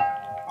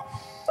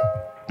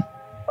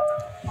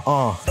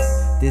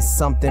 This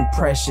something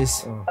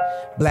precious.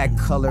 Black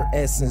color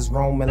essence,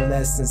 Roman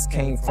lessons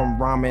came from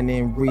ramen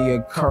and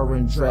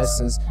reoccurring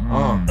dressings.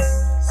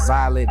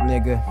 Violet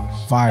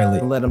nigga.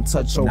 Violet. Let them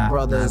touch your Not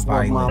brothers.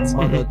 What my violent.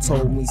 mother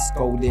told me,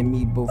 scolded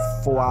me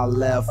before I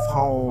left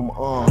home.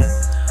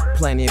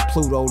 Planet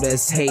Pluto,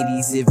 that's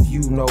Hades if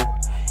you know.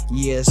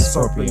 Yeah,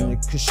 serpent, the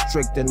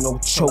constrictor, no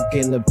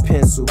choking the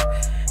pencil.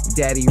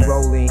 Daddy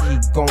rolling, he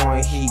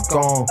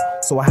gone.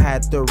 so I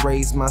had to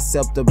raise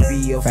myself to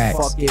be a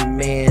fucking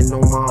man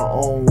on my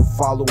own.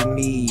 Follow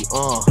me,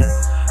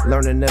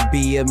 learning to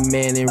be a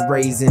man and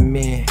raising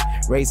men.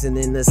 Raising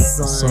in the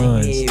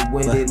sun, head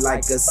winded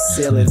like a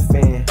ceiling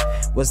fan.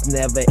 Was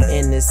never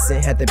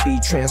innocent, had to be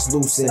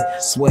translucent.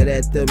 Swear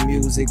that the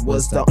music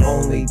was the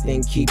only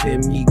thing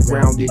keeping me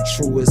grounded.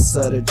 Truest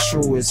of the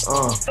truest,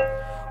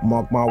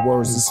 Mark my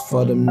words, it's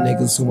for them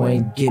niggas who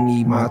ain't give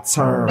me my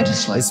turn.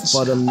 It's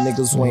for them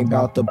niggas who ain't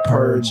about to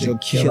purge or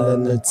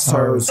killing the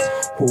turds,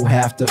 who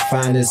have to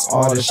find this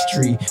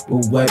artistry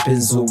with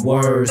weapons or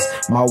words.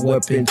 My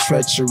weapon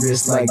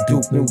treacherous like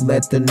Duke Nuke,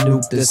 let the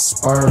nuke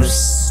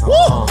disperse.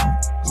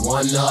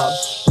 One up,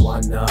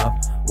 one up,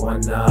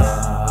 one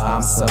up.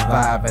 I'm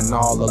surviving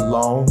all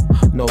alone.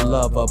 No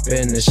love up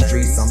in the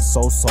streets. I'm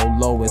so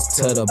low, it's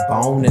to the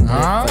bone. And if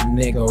a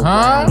nigga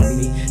around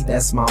me,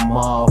 that's my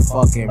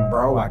motherfucking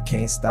bro. I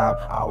can't stop,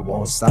 I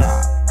won't stop.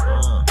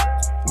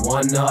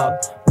 One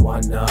up,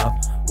 one up,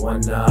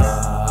 one up.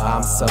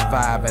 I'm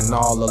surviving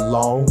all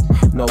alone.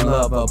 No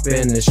love up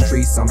in the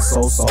streets. I'm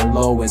so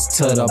low, it's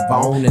to the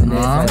bone. And if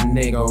a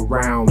nigga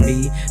around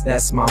me,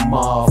 that's my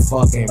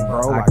motherfucking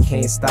bro. I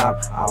can't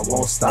stop, I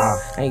won't stop.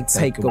 Ain't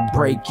take a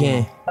break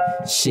in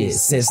shit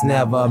since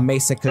never.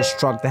 Mason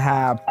constructed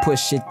how I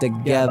push it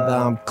together.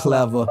 I'm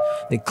clever,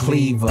 the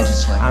cleaver.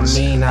 I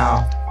mean,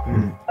 I'll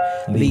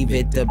leave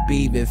it to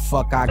beef it.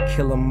 Fuck, I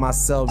killing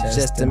myself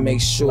just to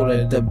make sure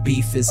that the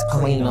beef is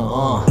cleaner.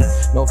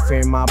 No fear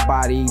in my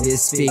body,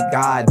 this fit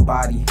God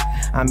body.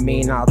 I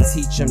mean, I'll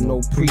teach him,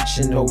 no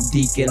preaching, no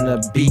deacon,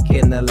 a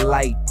beacon, a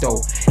light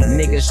though.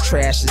 Niggas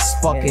trash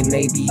as fucking,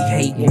 they be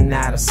hating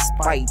out of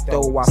spite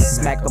though. I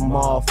smack a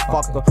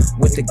motherfucker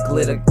with the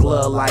glitter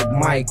glove like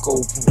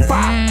Michael.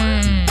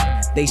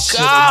 They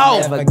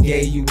should've never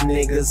gave you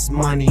niggas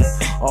money.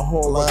 A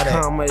whole lot of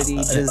comedy,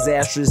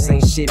 disastrous,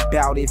 ain't shit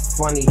bout it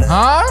funny.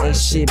 Ain't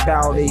shit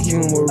bout it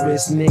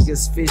humorous.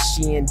 Niggas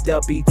fishy and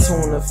duppy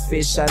tuna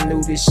fish. I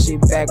knew this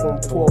shit back when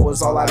poor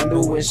was all I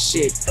knew and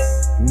shit.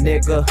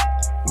 Nigga,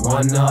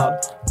 one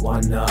up,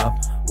 one up,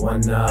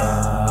 one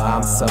up.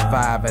 I'm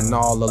surviving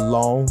all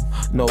alone.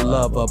 No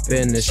love up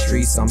in the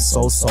streets. I'm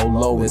so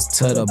low, it's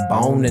to the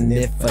bone. And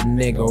if a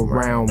nigga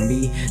around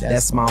me,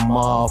 that's my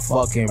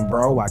motherfucking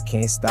bro. I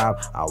can't stop,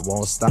 I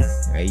won't stop.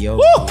 Hey yo,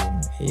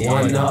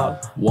 one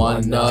up,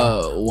 one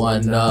up,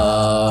 one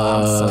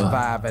up. I'm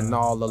surviving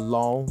all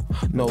alone.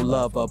 No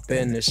love up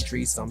in the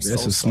streets. I'm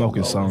That's a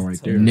smoking song right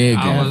there, nigga.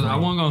 I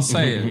wasn't gonna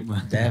say it,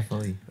 but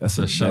definitely. That's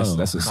a show.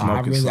 That's a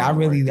smoking song.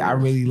 I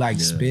really like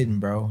spitting,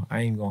 bro.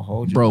 I ain't gonna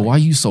hold you, bro. Why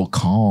you so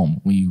calm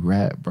when you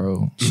rap,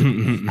 bro?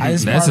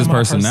 That's his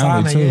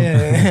personality too.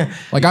 Yeah.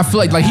 Like I feel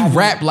like he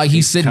rap like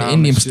he's sitting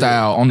Indian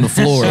style on the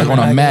floor, like on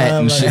a mat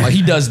and shit. Like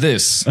he does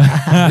this.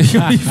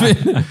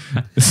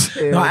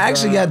 No, I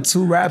actually got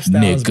two rap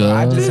styles. Nigga.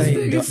 I just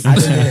ain't.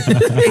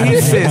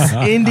 He sits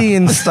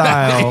Indian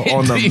style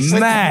on the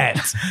mat.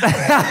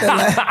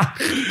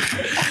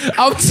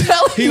 I'm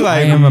telling you, I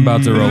am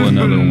about to roll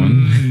another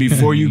one.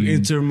 Before you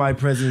enter my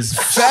presence,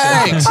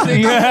 facts.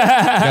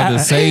 Got the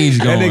sage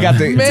going. and they got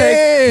the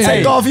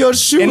Take off your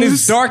shoes. and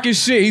it's dark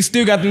as shit. He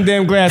still got them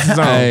damn glasses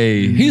on.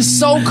 Hey, He's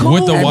so cool.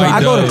 with the Hey, bro, white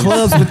I go to doves.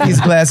 clubs with these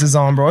glasses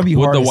on, bro. It be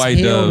With hard the as white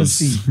hell to doves.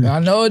 see. I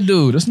know it,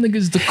 dude. This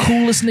nigga's the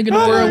coolest nigga in the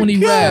world when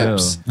he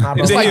raps. Nah,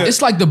 bro.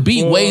 It's like the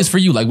beat waves for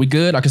you. Like we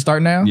good? I can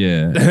start now.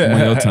 Yeah, on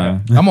your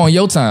time. I'm on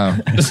your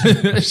time.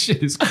 This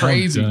shit is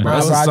crazy, bro.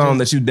 That's So a I song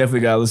that you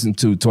definitely gotta listen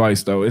to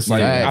twice though. It's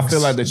like I feel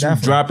like that you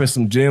Definitely. dropping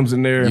some gems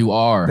in there. You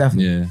are.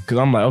 Definitely. Yeah, Cause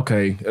I'm like,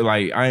 okay,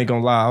 like I ain't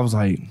gonna lie, I was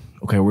like,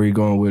 okay, where you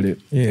going with it?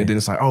 Yeah. And then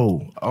it's like,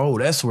 oh,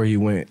 that's where he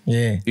went.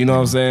 Yeah. You know what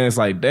I'm saying? It's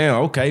like, damn,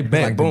 okay,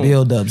 bet, Like the boom.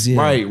 build-ups, yeah.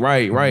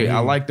 Right. I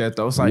like that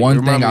though. It's like One it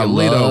remind thing me I of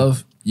Lito.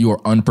 love, you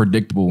are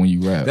unpredictable when you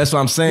rap. That's what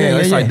I'm saying. Yeah,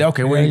 it's yeah, like, yeah.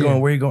 okay, where Yeah, you going?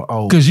 yeah. Where you going?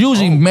 Oh, because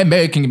usually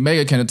Mega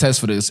can attest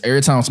for this.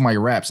 Every time somebody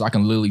raps, I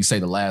can literally say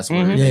the last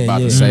word they Yeah,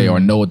 about yeah. to say or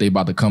know what they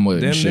about to come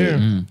with damn and shit.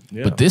 near.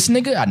 Yeah. But this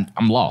nigga,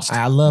 I'm lost.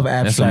 I love what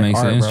abstract makes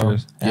it art, bro.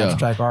 interesting. Yeah.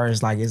 Abstract art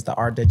is like it's the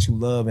art that you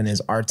love and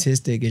it's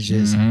artistic. It's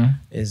just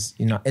it's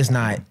it's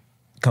not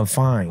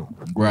confined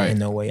Right. in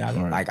no way.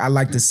 I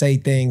like to say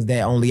things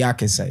that only I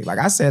can say. Like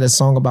I said a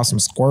song about some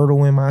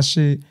Squirtle in my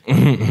shit.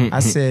 I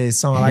said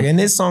song like in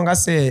this song I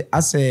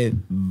said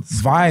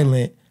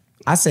violent.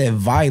 I said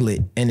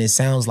violet and it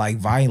sounds like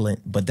violent,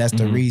 but that's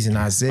the reason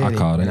I said I it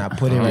caught it. and I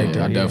put it right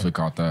there. I Yeah. definitely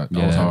caught that.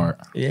 That was hard.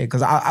 Yeah,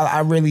 because I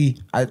really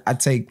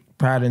take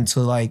pride into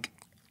like,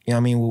 you know what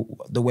I mean,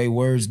 the way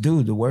words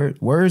do. The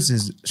words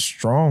is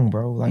strong,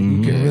 bro. Like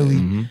you can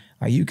really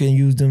like you can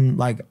use them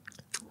like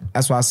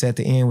that's why I said at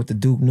the end with the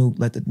Duke Nuke,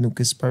 let the nuke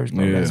disperse,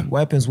 bro. Yeah. That's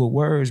weapons with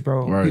words,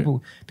 bro. Right.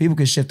 People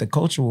can shift the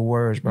culture with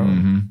words, bro.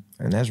 And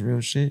that's real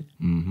shit.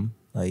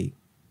 Like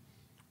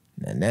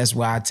and that's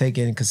why I take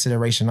into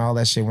consideration all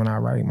that shit when I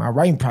write. My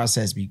writing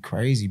process be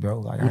crazy, bro.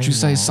 Like Would you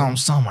say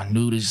something I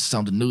knew this,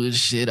 something new this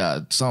shit,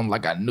 something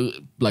like I knew,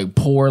 like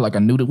poor, like I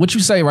knew that. What you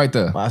say right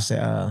there? I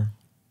said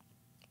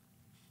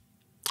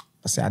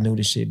I knew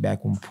this shit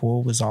back when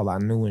poor was all I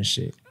knew and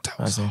shit. That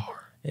was hard.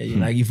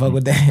 Yeah, you fuck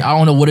with that. I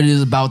don't know what it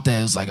is about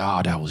that. It's like,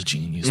 oh, that was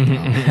genius. Hell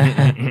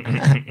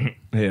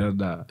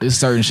nah. There's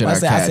certain shit I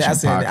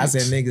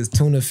said niggas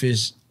tuna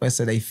fish. I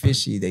said they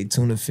fishy. They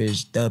tuna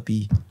fish,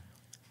 duppy.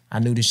 I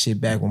knew this shit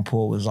back when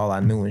pool was all I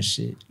knew and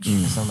shit.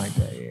 Something like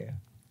that, yeah.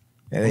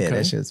 Yeah,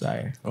 that shit's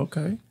fire.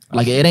 Okay.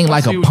 Like it ain't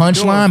like a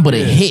punchline, but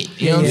it hit.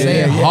 You know what I'm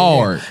saying?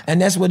 Hard. Yeah.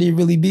 And that's what it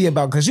really be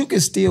about. Cause you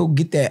can still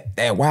get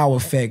that wow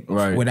effect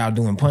without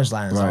doing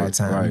punchlines all the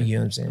time. You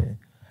know what I'm saying?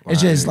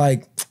 It's just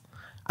like,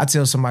 I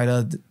tell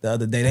somebody the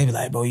other day, they be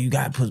like, bro, you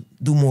gotta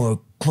do more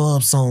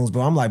club songs,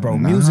 bro. I'm like, bro,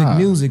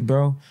 music,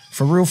 bro.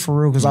 For real.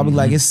 Cause I be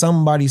like, it's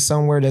somebody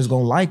somewhere that's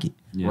gonna like it.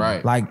 Yeah.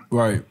 Right.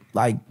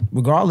 Like,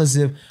 regardless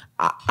if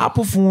I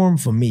perform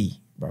for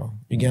me, bro.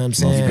 You get what I'm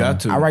saying? You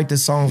got to. I write the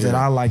songs that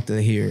I like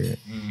to hear.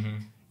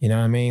 You know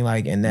what I mean?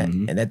 Like, and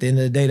at the end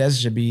of the day, that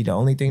should be the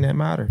only thing that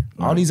matter.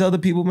 All these other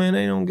people, man,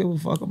 they don't give a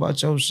fuck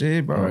about your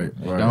shit, bro.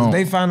 If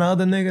they find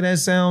another nigga that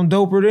sound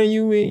doper than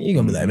you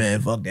gonna be like, man,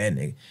 fuck that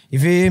nigga. You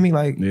feel me?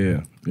 Like,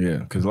 yeah.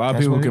 Because a lot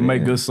of people can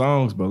make good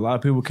songs, but a lot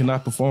of people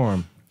cannot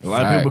perform. A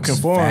lot of people can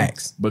perform,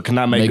 but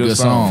cannot make good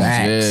songs.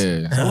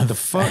 Yeah. What the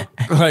fuck?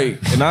 Like,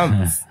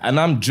 and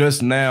I'm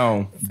just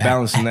now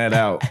balancing that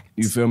out.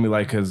 You feel me?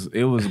 Like, cause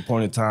it was a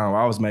point in time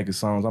where I was making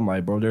songs. I'm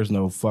like, bro, there's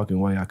no fucking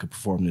way I could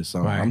perform this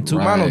song. I'm too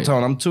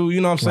monotone. I'm too,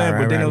 you know what I'm saying?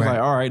 But then it was like,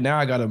 all right, now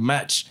I gotta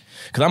match.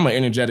 Cause I'm an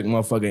energetic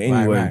motherfucker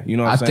anyway. You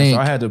know what I'm saying? So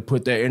I had to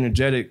put that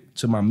energetic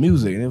to my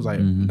music, and it was like,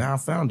 now I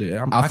found it.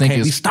 I think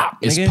can't be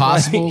stopped. It's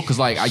possible because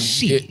like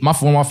one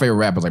of my favorite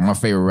rappers, like my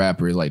favorite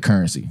rapper is like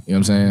Currency. You know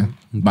what I'm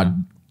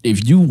saying?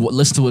 If you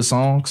listen to his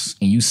songs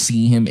and you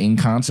see him in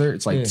concert,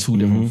 it's like two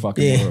different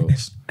fucking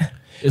worlds.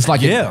 It's like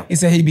he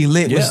said he'd be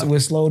lit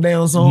with slow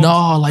down songs.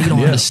 No, like you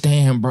don't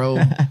understand,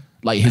 bro.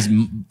 Like his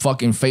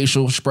fucking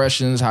facial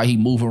expressions, how he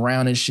move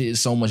around and shit is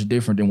so much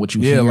different than what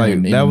you hear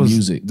in that was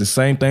music. The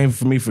same thing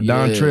for me for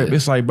Don Tripp.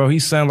 It's like, bro, he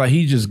sound like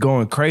he just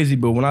going crazy,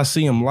 but when I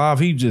see him live,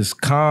 he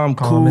just calm,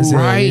 cool,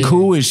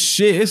 cool as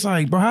shit. It's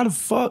like, bro, how the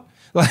fuck?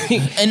 Like,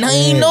 and I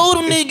ain't know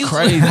them niggas.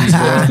 Crazy,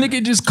 bro.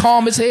 Nigga just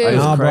calm as hell.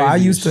 Nah, bro, I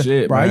used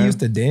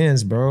to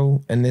dance,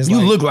 bro. And it's you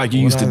look like you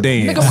used to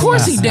dance. Nigga, of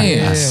course he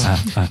dance.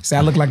 See,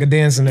 I look like a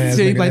dancing ass.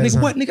 Nigga, like, nigga,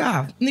 what,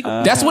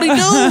 nigga? That's what he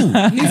do.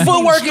 He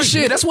footwork and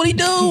shit. That's what he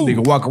do.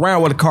 Nigga walk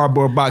around with a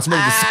cardboard box,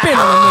 ready to spin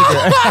on a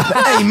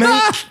nigga. Hey,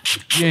 man.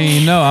 You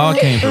ain't know. I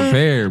came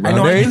prepared,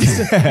 bro.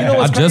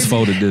 I just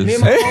folded this.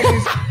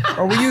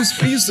 We used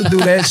to do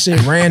that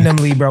shit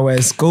randomly, bro,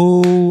 at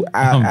school,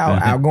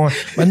 out going.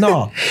 But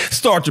no.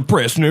 Start your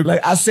press, nigga.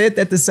 Like I said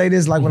that to say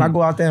this, like when I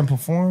go out there and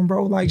perform,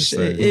 bro, like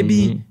shit, it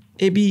be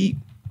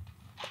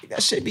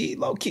that shit be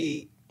low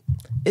key.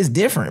 It's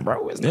different,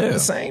 bro. It's not the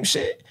same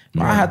shit.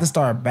 Bro, I had to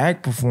start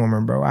back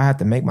performing, bro. I had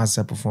to make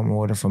myself perform in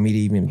order for me to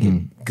even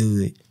get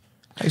good.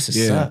 I used to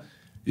suck.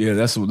 Yeah,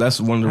 that's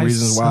one of the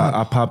reasons why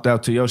I popped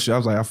out to your shit. I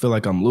was like, I feel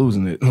like I'm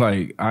losing it.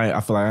 Like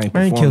I feel like I ain't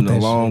performed in a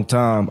long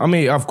time. I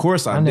mean, of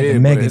course I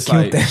did, but it's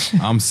like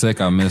I'm sick.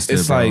 I missed it.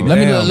 It's bro. like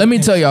let me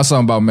tell y'all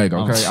something about Mega.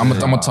 Okay, I'm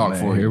gonna talk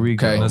for you. Here we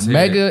go. Okay,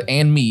 Mega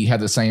and me had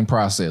the same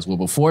process. Well,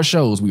 before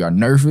shows, we are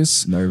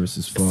nervous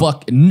as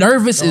fuck,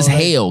 nervous as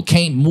hell.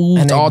 Can't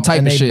move, all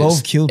type of shit.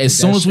 As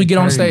soon as we get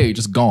on stage,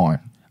 it's gone.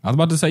 I was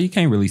about to say you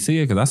can't really see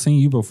it because I seen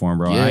you perform,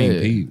 bro. I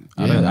ain't peep.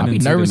 I be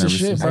nervous as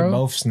shit, bro. They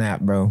both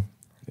snapped, bro.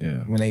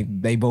 Yeah,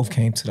 when they both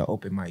came to the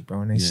open mic,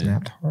 bro, and they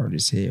snapped hard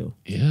as hell.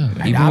 Yeah,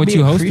 like, even with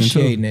you hosting,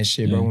 appreciating that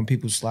shit, bro. When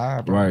people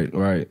slide, bro.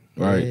 Right.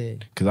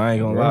 Because I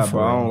ain't gonna lie,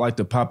 bro. I don't like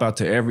to pop out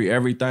to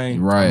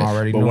everything.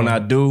 Right. But when I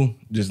do,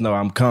 just know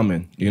I'm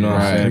coming. You know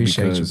what I'm saying?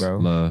 Appreciate you, bro.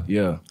 Love.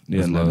 Yeah.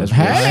 That's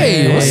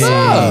hey, what's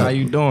up? How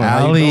you doing?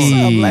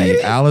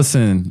 Allie,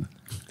 Allison.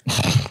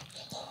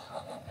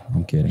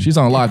 I'm kidding. She's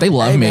on live. They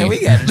love me.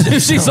 Man,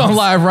 she's on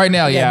live right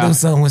now. Yeah, do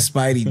something with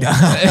Spidey. Dog.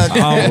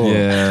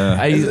 Yeah,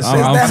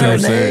 I'm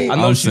censored. I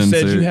know she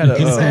said you had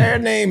her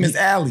name is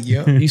Allie.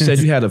 Yo. You said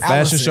you had a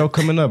fashion show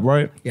coming up,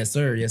 right? Yes,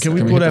 sir. Yes. Can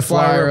we pull that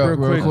flyer up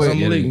real quick?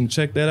 And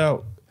check that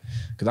out.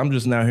 Because I'm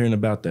just now hearing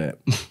about that.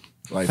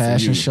 Like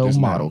fashion show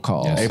model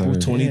call April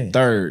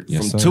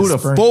 23rd from 2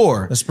 to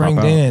 4. The spring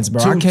dance,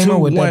 bro. I came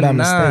up with that by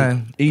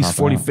mistake. East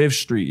 45th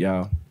Street,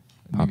 y'all.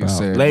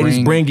 Said,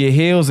 ladies, bring your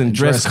heels and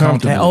dress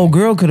comfortably. That old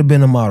girl could have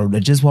been a model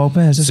that just walked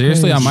past. That's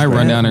seriously, crazy. I might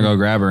run down and go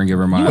grab her and give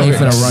her my. You ain't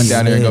finna run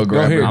down there and go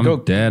grab her.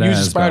 I'm dead ass.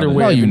 Use spider web.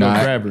 No, you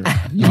not. Grab her.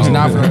 You's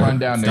not finna run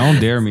down there.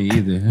 Don't dare me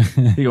either.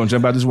 He gonna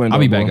jump out this window.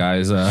 I'll be back,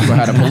 guys. Gonna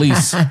have the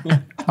police. I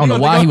don't know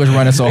why he was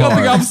running so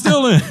hard. I'm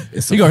still in.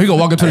 He gonna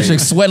walk up to the chick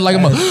sweating like a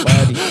mother.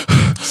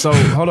 So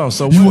hold on.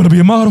 So you want to be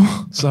a model?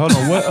 So hold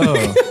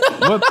on.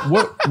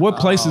 What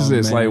place is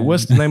this? Man. Like,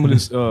 what's the name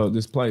of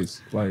this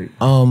place? Like,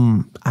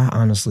 I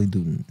honestly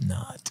do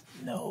not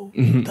know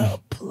the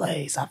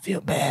place. I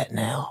feel bad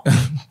now.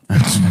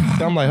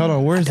 I'm like, hold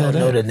on, where's that? I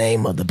don't know the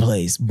name of the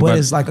place, but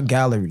it's like a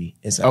gallery.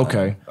 It's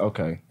okay.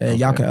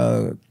 Y'all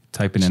can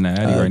typing in the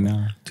attic right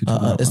now.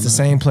 It's the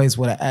same place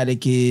where the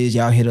attic is.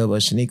 Y'all hit up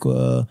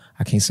Shaniqua.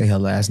 I can't say her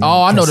last name.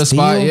 Oh, I know the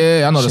spot.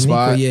 Yeah, I know the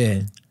spot.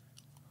 Yeah.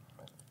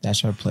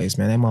 That's her place,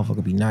 man. That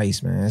motherfucker be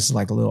nice, man. It's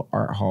like a little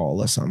art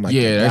hall or something like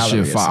that. Yeah, that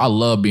shit fire. I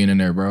love being in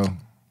there, bro.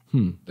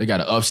 They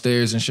got an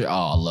upstairs and shit. Oh,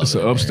 I love it. It's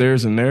an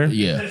upstairs in there?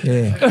 Yeah.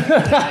 Yeah.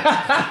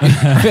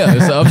 Yeah,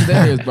 it's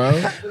upstairs, bro.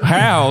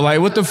 How? Like,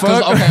 what the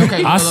fuck?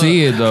 Okay. I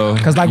see it though.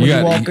 Because like when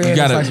you walk in,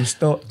 gotta,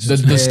 it's like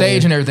some The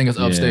stage and everything is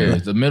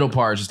upstairs. The middle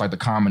part is just like the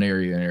common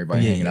area and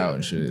everybody hanging out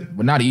and shit.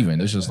 But not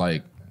even. It's just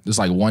like there's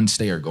like one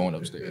stair going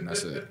upstairs and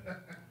that's it.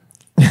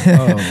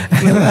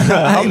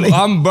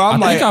 I'm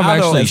like, I've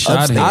actually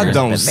shot here. I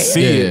don't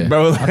see it,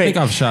 bro. Like, I think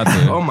I've shot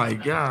there. oh my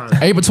God.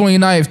 April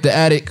 29th, the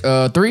Attic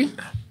 3.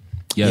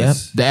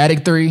 Yes. The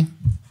Attic 3.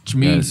 Which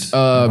means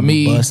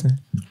me, busting.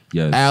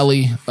 Yes.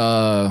 Allie.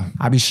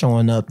 I be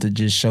showing up to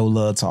just show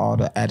love to all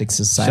the Attic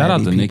Society. Shout out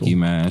to people. Nikki,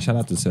 man. Shout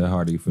out to Seth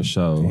Hardy for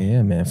sure.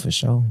 Yeah, man, for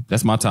sure.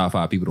 That's my top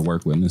 5 people to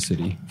work with in the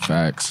city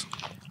Facts.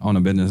 on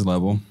a business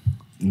level.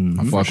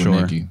 I fuck with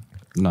Nikki.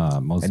 Nah,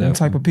 most And them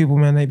type of people,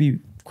 man, they be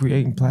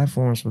creating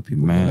platforms for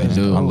people. man. They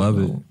do. I love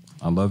it.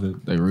 I love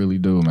it. They really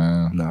do,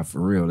 man. Nah, for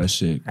real. That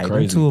shit Hey, them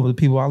crazy. two of the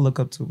people I look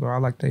up to, bro. I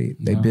like they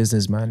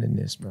business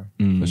mindedness, bro.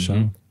 For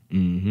sure.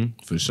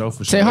 For sure.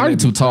 Ted Hardy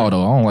too tall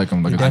though. I don't like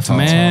him. Like that tall.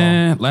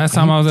 Man, last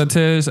time I was at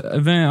Ted's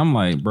event, I'm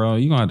like, bro,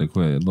 you gonna have to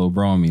quit little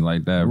bro on me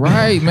like that, bro.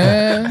 Right,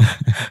 man.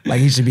 Like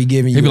he should be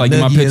giving you. He'd be like, give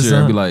my a noogie or picture. I'd be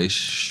something. like,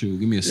 shoot,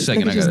 give me a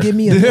second. I Just gotta. give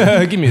me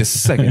a. Give me a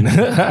second.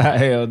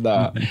 Hell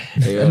nah. That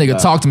nigga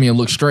talk to me and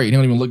look straight. He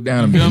don't even look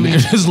down at me. He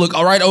just look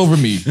all right over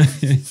me.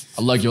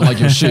 I like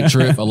your shit,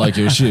 Trip. I like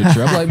your shit,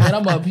 Trip. I'm like, man,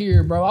 I'm up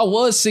here, bro. I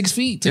was 6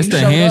 feet. It's the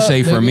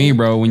handshake for me,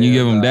 bro. When you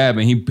give him dab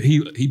and he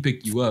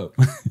pick you up.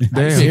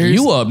 Damn, pick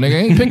you up, nigga. He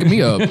ain't picking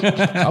me up.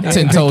 I'm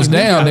 10 toes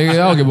down, nigga. I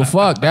don't give a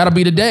fuck. That'll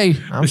be the day.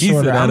 I'm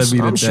sure that'll be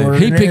the day.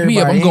 He picked me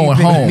up. I'm going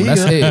home.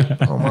 That's it.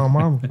 Oh my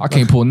mama. I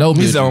can't pull no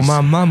He's bitches. on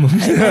my mama.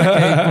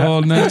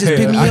 Just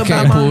pick me I up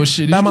can't by pull my,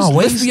 shit. by You my just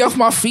lift waist. me off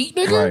my feet,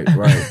 nigga.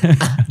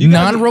 Right.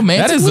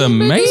 Non-romantic. That is a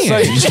man.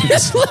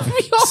 Just lift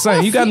me off.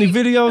 Saint, you got any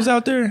videos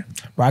out there?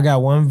 Bro, I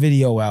got one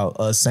video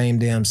out. Same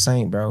damn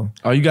Saint, bro.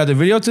 Oh, you got the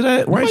video to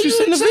that? Why ain't you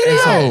send the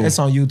video? It's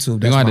on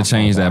YouTube. We're gonna have to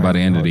change that by the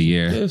end of the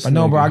year. But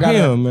no, bro, I got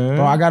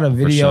I got a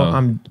video.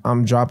 sure.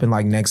 I'm dropping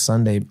like next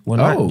Sunday. Well,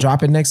 not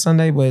dropping next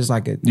Sunday, but it's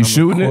like I'm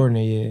shooting it?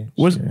 recording yeah.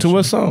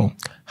 What song?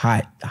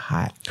 Hot.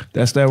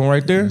 That's that one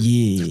right there?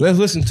 Yeah. Let's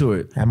listen to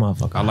it. That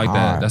motherfucker. I like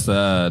that. hard. That's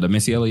the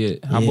Missy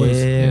Elliott Hot Yeah,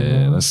 Boys.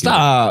 bro. Let's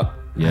Stop.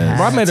 Yeah.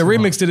 Bro, I made a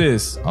remix to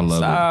this. I love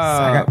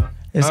it. Stop.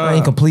 It's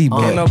incomplete,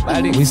 but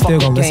we still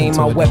gonna listen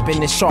to it.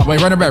 Wait,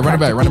 run it back. We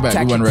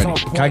wasn't ready.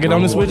 Can I get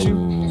on this with you?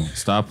 Ooh,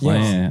 stop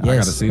playing. I Yes.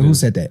 gotta see Who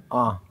this. said that?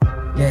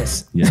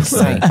 Yes. Yes.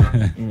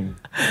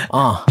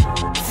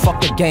 Fuck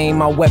the game,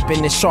 my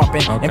weapon is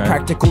sharpened. Okay. And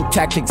practical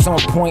tactics on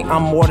point,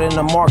 I'm more than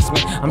a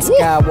marksman. I'm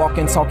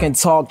skywalking,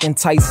 talk,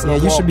 enticing. Yeah,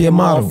 you should be a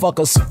model.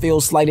 Motherfuckers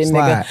feel slighted,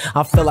 Slide. nigga.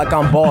 I feel like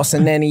I'm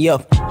bossing Annie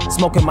up.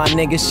 Smoking my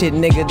nigga shit,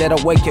 nigga,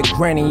 that'll wake your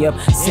granny up.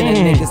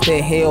 Sending niggas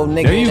to hell,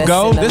 nigga. There you that's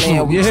go. in the This land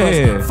one, we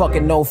yeah. trust.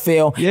 Fucking no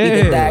fail. Yeah.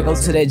 Either die, go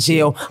to that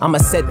jail. I'ma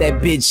set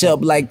that bitch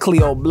up like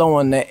Cleo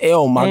blowing the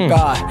L, my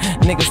God.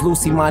 Niggas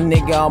Lucy, my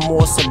nigga, I'm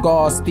more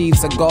cigars. Steve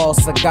cigar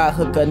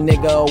hooker,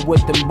 nigga,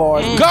 with them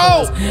bars.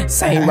 Go!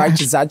 Same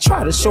righteous, I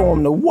try to show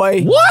him the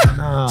way.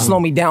 What? Slow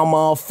me down,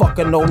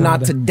 motherfucker, no,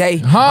 not today.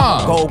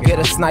 Huh. Go get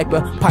a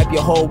sniper, pipe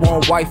your hoe,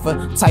 won't wife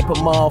her. Type of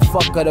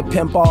motherfucker to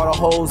pimp all the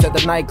hoes at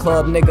the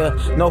nightclub,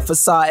 nigga. No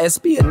facade,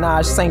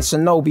 espionage, Saint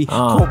Shinobi.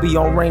 Kobe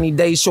on rainy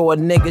days, show a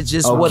nigga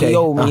just what he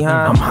owe me, huh?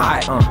 I'm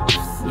hot,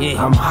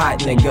 yeah, I'm hot,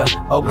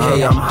 nigga.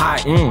 Okay, I'm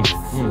hot.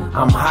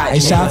 I'm hot. Hey,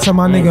 shout out to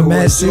my nigga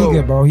Matt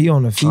Seeger, bro. He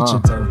on the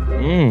feature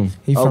too.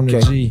 He from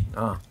the G.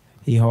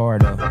 He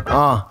hard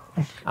though.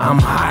 I'm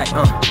hot,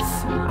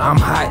 I'm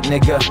hot,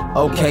 nigga.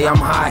 Okay, I'm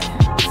hot.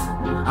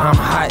 I'm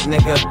hot,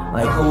 nigga.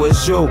 Like, who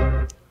is you?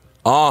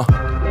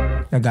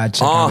 I gotta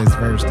check out this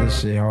verse.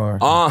 This shit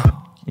hard.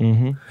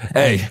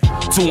 Hey,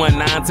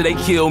 219 till they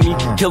kill me.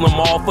 Kill them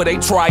all for they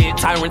try it.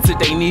 Tyrants at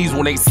their knees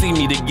when they see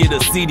me to get a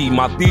CD.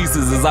 My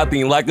thesis is I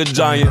think like a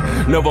giant.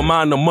 Never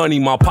mind the money,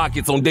 my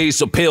pockets on Dave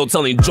Chappelle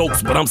telling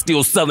jokes, but I'm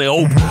still selling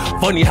hope.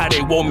 Funny how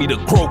they want me to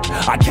croak.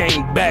 I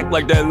came back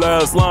like that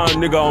last line,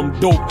 nigga, I'm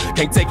dope.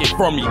 Can't take it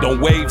from me.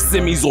 Don't wave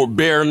semis or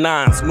bare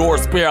nines, nor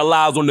spare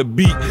lives on the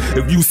beat.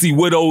 If you see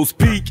widows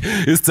peak,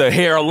 it's to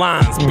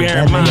hairlines.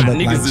 Bear in mind, nigga look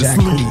niggas like is Jack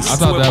loose. Cleese. I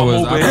thought that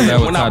was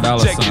Ty Dolla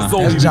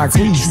Sign. That's Jack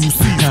Cleese. You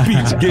see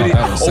speech, get it?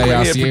 That was Say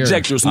Overhead Sierra.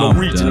 projectors, no I'm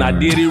reaching, I done.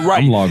 did it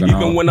right. I'm logging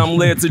Even off. when I'm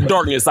led to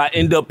darkness, I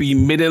end up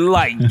emitting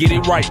light. Get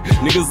it right,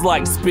 niggas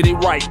like spit it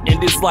right. In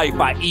this life,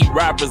 I eat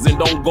rappers and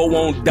don't go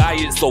on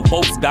diet, so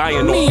folks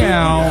dying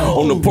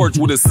on the porch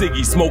with a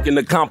ciggy, smoking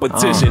the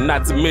competition.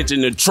 Not to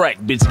mention the track,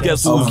 bitch.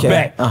 Guess who's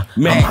back?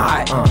 Man,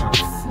 I'm hot.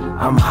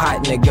 I'm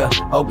hot,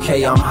 nigga.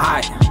 Okay, I'm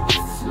hot.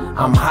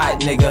 I'm hot,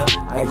 nigga.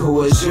 Like,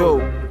 who is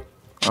you?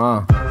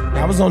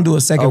 I was gonna do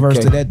a second verse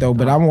to that though,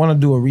 but I want to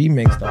do a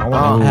remix though. I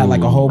want to have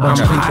like a whole bunch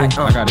of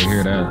people I gotta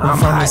hear that. I'm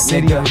from the hot,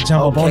 city nigga. to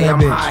jump up on Okay, that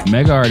I'm bitch. hot.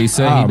 Mega already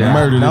said he down.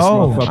 Murder this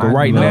No, motherfucker I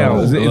right know. now.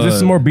 Is this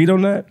some more beat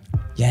on that?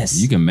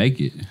 Yes. You can make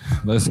it.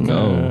 Let's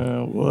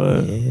go.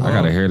 what? Yeah. I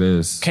gotta hear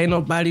this. Can't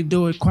nobody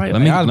do it quite.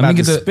 Let me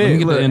get the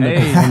end of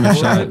performance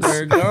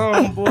shots.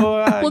 Gone,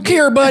 boy. Look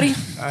here, buddy.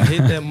 I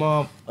hit that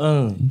mob.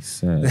 He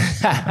said,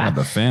 I have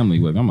the family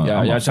with me.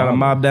 Y'all trying to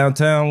mob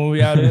downtown when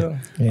we out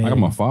here? Yeah.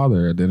 I'm a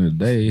father at the end of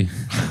the day.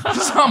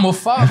 I'm a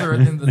father at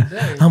the end of the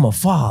day. I'm a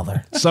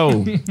father.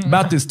 So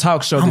about this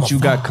talk show that you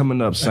got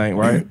coming up, Saint,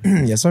 right?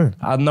 Yes, sir.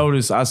 I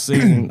noticed. I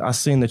seen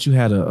that you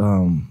had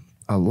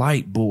a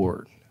light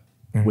board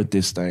with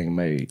this thing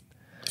made.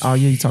 Oh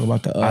yeah, you talk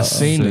about the. I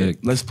seen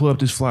it. Let's pull up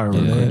this flyer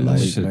real quick. That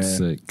shit's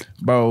sick,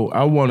 bro.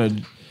 I want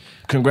to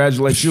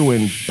congratulate you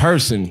in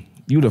person.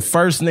 You the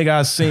first nigga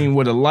I seen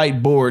with a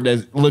light board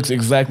that looks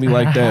exactly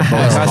like that, bro.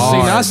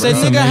 I said,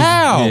 nigga,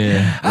 how?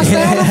 Yeah. I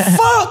said, how the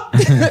fuck?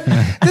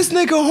 This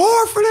nigga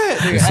hard for that.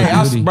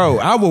 Nigga, hey, bro,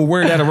 I will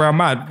wear that around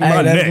my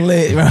neck.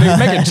 Lit, nigga,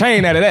 make a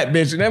chain out of that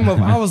bitch. And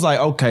I was like,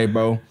 okay,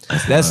 bro.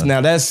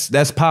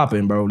 That's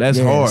popping, bro. That's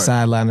hard.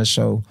 Sideline the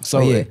show.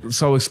 So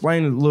so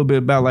explain a little bit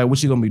about like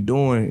what you gonna be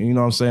doing. You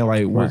know what I'm saying?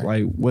 Like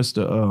what's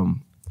the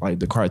like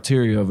the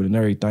criteria of it and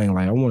everything.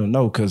 Like I want to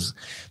know because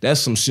that's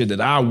some shit that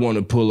I want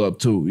to pull up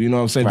too. You know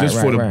what I'm saying? Just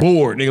for the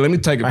board, nigga. Let me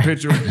take a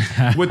picture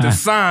with the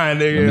sign,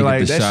 nigga.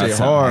 Like that shit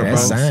hard, bro. That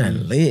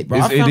sign lit,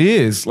 bro. It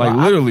is like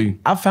literally.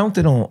 I found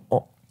it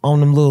on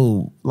them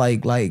little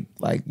like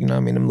you know what I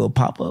mean, them little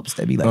pop-ups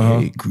that be like,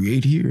 hey,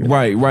 create here.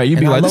 Right. You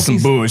be like, this some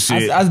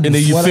bullshit. And then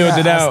you filled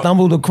it out. I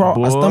stumbled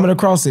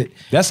across it.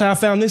 That's how I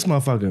found this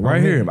motherfucker right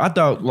here. I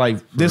thought like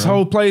this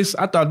whole place,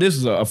 I thought this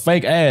was a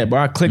fake ad, but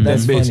I clicked that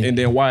bitch funny. And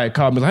then Wyatt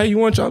called me like, hey, you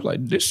want y'all? I was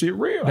like, this shit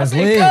real. That's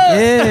lit.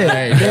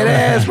 Yeah. Dead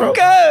ass, bro.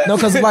 No,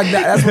 because like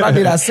that's what I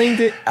did. I synced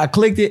it, I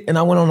clicked it, and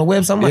I went on the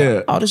website. I'm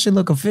like, oh, this shit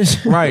look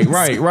official. Right.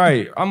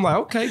 I'm like,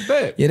 okay,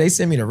 bet. Yeah, they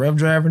sent me the rough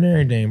drive and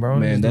everything, bro.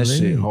 Man, that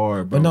shit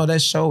hard, bro. But no,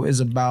 that show is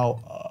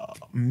about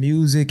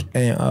music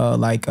and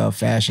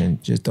fashion,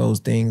 just those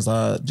things,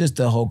 just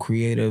the whole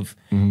creative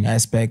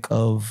aspect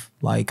of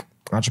like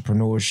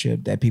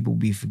entrepreneurship that people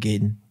be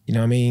forgetting. You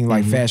know what I mean?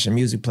 Like fashion,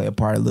 music play a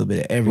part a little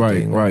bit of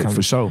everything. Right,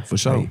 for sure.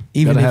 Like,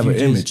 even gotta if have you an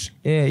image.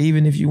 Yeah,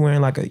 even if you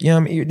wearing like a, you know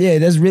what I mean? Yeah,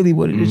 that's really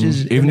what it is.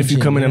 Just even if you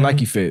come in a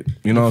Nike fit,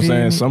 you know what I'm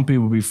saying? Some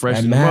people be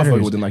fresh in the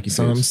motherfucker with the Nike fit.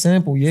 Something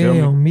simple,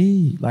 on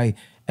me. Like,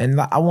 and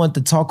I want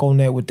to talk on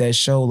that with that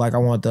show. Like, I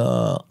want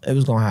it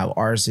was gonna have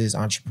artists,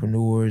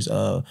 entrepreneurs,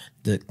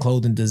 the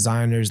clothing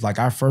designers. Like,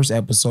 our first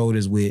episode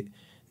is with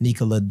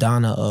Nika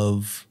LaDonna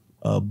of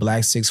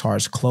Black Six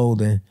Hearts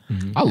Clothing.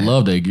 I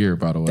love their gear,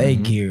 by the way. They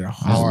gear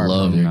hard. I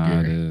love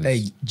their gear.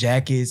 They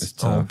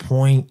jackets on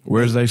point.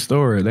 Where's their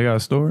store? They got a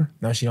store?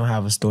 No, she don't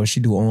have a store.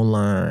 She do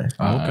online.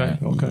 Okay.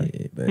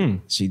 Yeah, but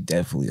she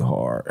definitely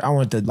hard. I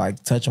want to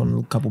like touch on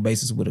a couple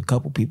bases with a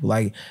couple people.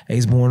 Like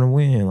Ace Born to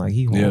Win. Like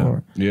he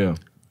hard.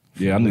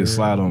 Yeah, I need to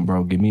slide on,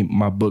 bro. Give me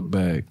my book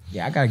bag.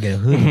 Yeah, I gotta get a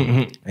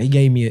hoodie. He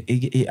gave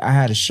me I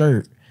had a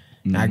shirt.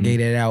 And I gave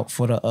that out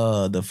for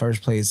the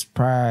first place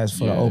prize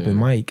for the open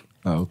mic.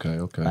 Oh,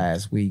 okay.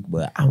 Last week,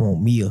 but I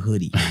want me a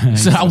hoodie.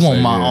 So I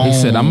want my own. He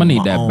said, I'm gonna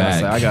need that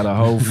bag. I got a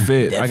whole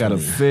fit. I got a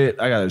fit.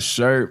 I got a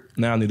shirt.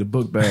 Now I need a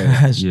book bag.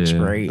 That's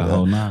straight.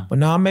 But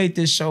no, I made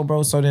this show,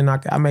 bro. So then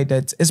I made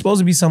that. It's supposed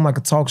to be something like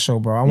a talk show,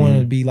 bro. I wanted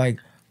to be like,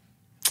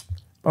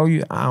 bro,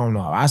 I don't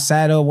know. I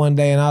sat up one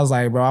day and I was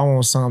like, bro, I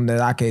want something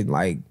that I could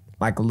like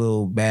a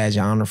little badge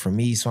of honor for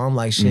me. So I'm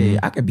like, shit,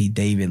 I could be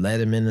David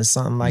Letterman or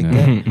something like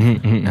that.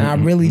 And I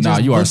really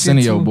just you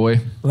Arsenio, boy.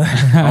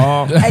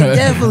 Hey,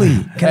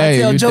 definitely. Can I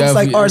tell jokes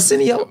like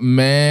Arsenio?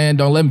 Man,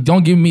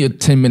 don't give me a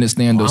 10-minute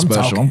stand-up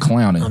special. I'm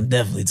clowning. I'm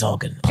definitely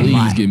talking.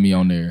 Please get me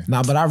on there.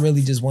 Nah, but I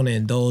really just want to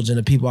indulge in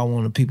the people. I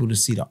want the people to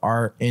see the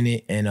art in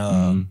it.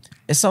 And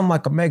it's something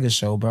like a mega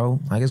show, bro.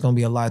 Like it's gonna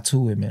be a lot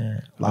to it,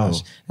 man.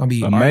 It's gonna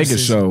be a mega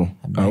show.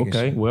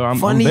 Okay, well, I'm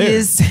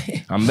there.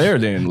 I'm there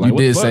then. Like, you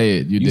did say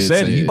it. You did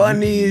say it.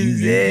 Funny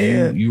as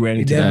hell. You ran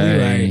into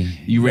that.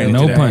 You ran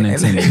into that. No pun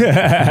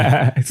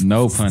intended.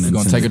 No pun intended.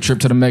 We're gonna take a trip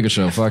to the mega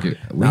show. Fuck it.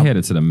 We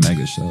headed to the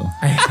mega show.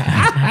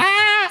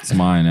 It's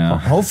mine now.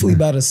 Hopefully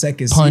by the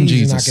second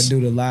season I can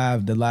do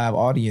the live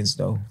audience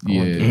though.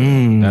 Yeah.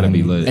 That'd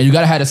be lit. And you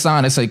gotta have a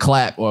sign that say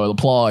clap or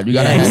applaud. You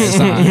gotta have that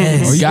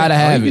sign. Or you gotta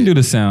have it. You can do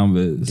the sound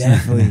bits.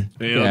 Definitely.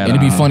 And it'd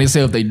be funny as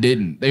hell if they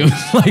didn't. They was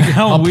like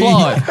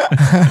applaud.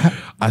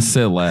 I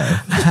said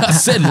laugh. I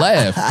said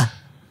laugh.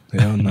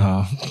 Hell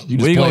no.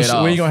 Where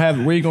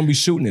you gonna be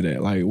shooting it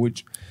at? Like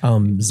which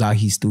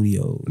Zahi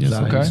Studios. Yes,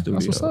 okay.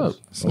 That's what's up.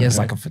 Yeah, it's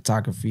like a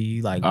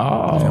photography, like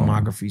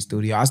filmography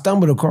studio. I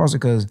stumbled across it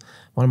because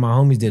one of my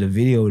homies did a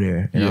video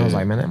there. And I was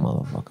like, man, that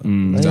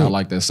motherfucker. I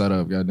like that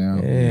setup, goddamn.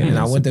 Yeah, and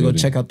I went to go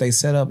check out their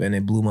setup and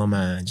it blew my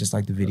mind, just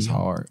like the video. That's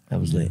hard. That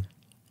was lit.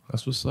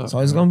 That's what's up. So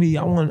it's gonna be,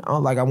 I want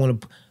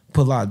to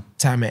put a lot of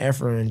time and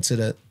effort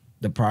into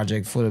the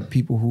project for the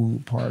people who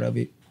part of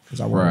it. Because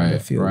I want them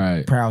to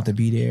feel proud to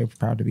be there,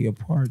 proud to be a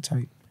part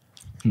type.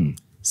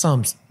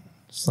 Something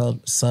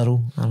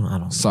subtle. I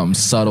don't Something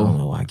subtle. I don't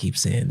know why I keep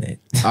saying that.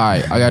 All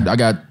right, I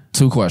got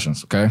 2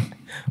 questions, okay?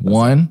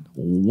 One,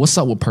 what's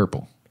up with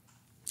purple?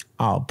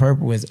 Oh,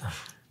 purple is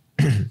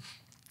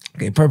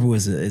Okay, purple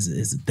is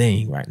a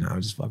thing right now.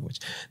 I'm just fucking with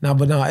you. No,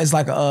 but no, it's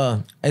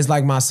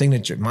like my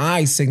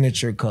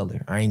signature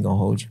color. I ain't gonna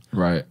hold you.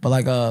 Right. But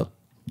like the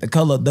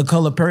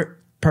color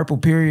purple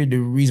period, the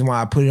reason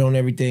why I put it on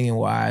everything and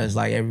why it's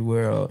like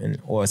everywhere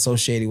or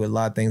associated with a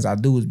lot of things I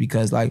do is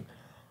because like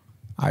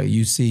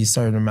you see a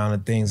certain amount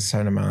of things, a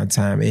certain amount of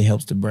time, it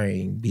helps the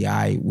brain be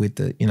alright with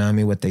the, you know what I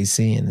mean, what they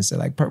seeing. And so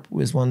like purple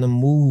is one of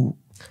the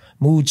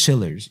mood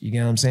chillers. You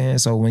get what I'm saying?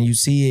 So when you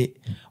see it,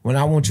 when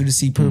I want you to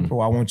see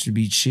purple, I want you to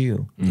be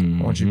chill.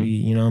 I want you to be,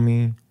 you know what I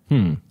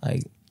mean?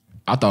 Like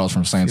I thought it was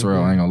from Saints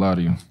Row. I ain't gonna lie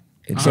to you.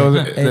 So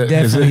it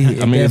definitely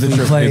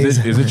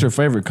is it your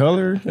favorite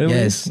color?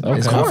 Yes, okay.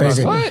 It's my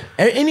favorite. What?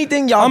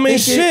 Anything y'all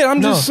shit,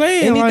 I'm just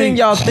saying. Anything like,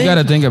 y'all think. You got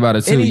to think about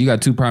it too. You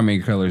got two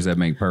primary colors that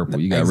make purple.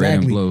 You got red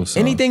and blue. So.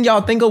 Anything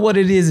y'all think of what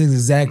it is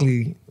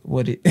exactly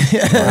what it.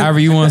 However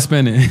you want to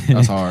spin it.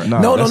 That's hard. No.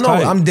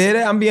 I'm dead.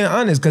 I'm being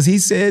honest because he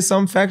said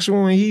something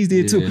factual and he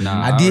did too.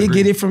 I did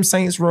get it from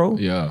Saints Row.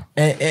 Yeah,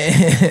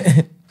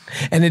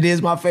 and it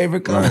is my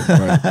favorite color.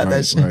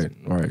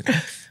 Right.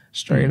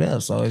 Straight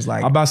up. So it's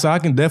like I'm about to say I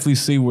can definitely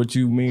see what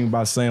you mean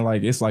by saying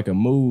like it's like a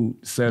mood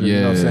setter.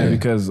 You know what I'm saying?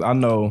 Because I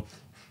know,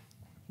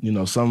 you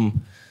know,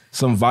 some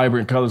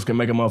vibrant colors can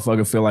make a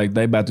motherfucker feel like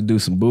they about to do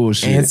some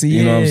bullshit. Fancy,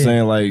 you know what I'm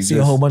saying? Like see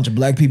a whole bunch of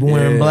black people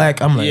wearing black.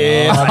 I'm like,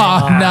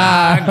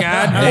 nah,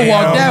 goddamn,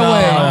 walk that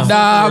way.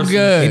 Nah, I'm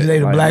good. Either they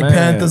the Black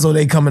Panthers or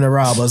they coming to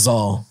rob us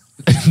all.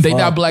 They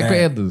not Black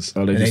Panthers.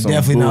 Oh, they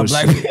definitely not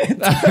Black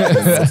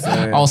Panthers.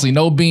 I don't see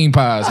no bean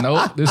pies.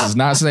 Nope, this is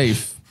not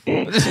safe.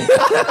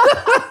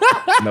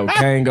 No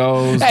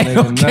Kangos, Ain't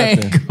no nothing.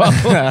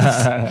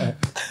 Kangos.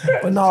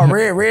 But no,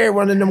 red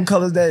one of them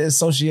colors that is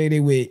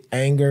associated with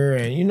anger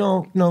and you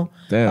know,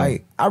 damn.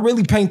 Like I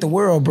really paint the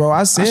world, bro.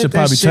 I should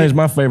probably change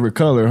my favorite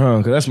color, huh?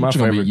 Because that's my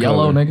favorite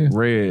yellow, color. nigga.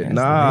 Red. That's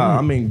nah,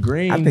 I mean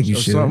green. I think you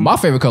should. Something. My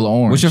favorite color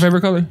orange. What's your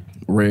favorite color?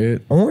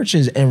 Red. Orange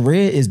and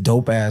red is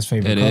dope ass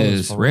favorite colors. It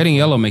is. Red and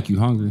yellow make you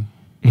hungry.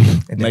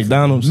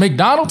 McDonald's, for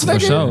nigga?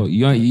 sure.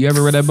 You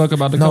ever read that book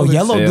about the colors? No,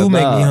 yellow do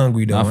make me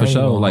hungry though. Not for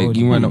sure. Like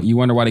you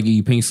wonder why they give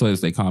you pink slips.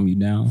 They calm you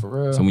down. For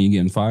real. So when you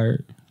getting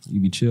fired, you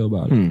be chill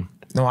about it.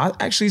 No, I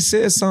actually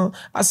said something.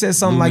 I said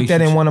something like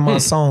that in one of my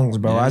songs,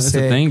 bro. Yeah, I that's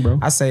said, a thing, bro.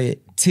 I say,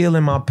 teal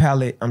in my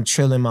palette, I'm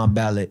trilling my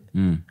ballot.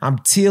 I'm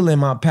teal in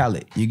my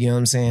palette. You get what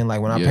I'm saying?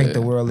 Like when I paint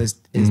the world, it's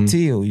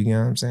teal. You get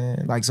what I'm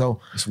saying? Like so,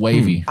 It's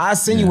wavy. I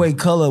insinuate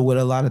color with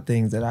a lot of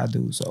things that I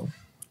do. So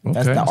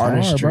that's the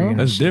artistry. bro.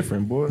 That's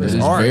different, boy. It's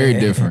very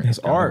different. It's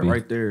art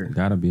right there.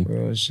 Gotta be.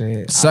 Real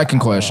shit. Second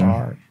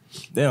question.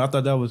 Damn, I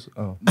thought that was.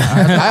 Oh.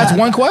 I asked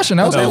one question.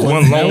 That was That it. was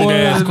one long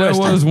ass That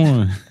question. was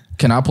one.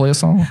 Can I play a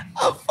song?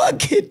 I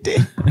fucking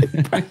did.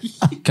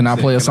 Can I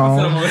play a song?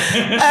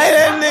 Hey,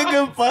 that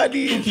nigga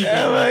funny.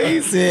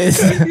 He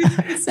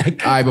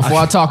said. All right, before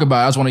I talk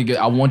about it,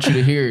 I want you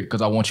to hear it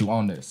because I want you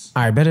on this.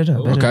 All right, bet it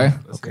up. Okay?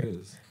 Okay.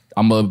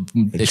 I'm going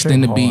to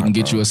extend the beat hard, and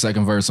get bro. you a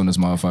second verse on this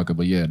motherfucker.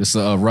 But yeah, this is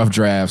a rough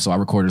draft, so I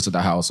recorded this at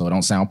the house, so it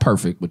don't sound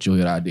perfect, but you'll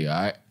get the idea, all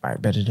right? All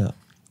right, bet it up.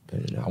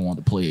 I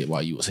wanted to play it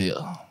while you was here.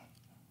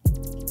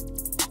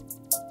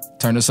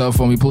 Turn this up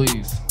for me,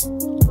 please.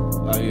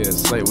 Oh yeah,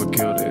 Slate what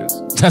killed this.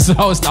 That's what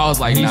I was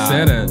like, He nah.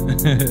 said it.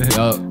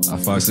 Yup, I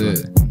fucked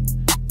it.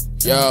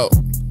 Yo.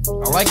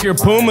 I like your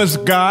Pumas,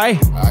 guy.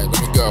 All right,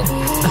 let me go.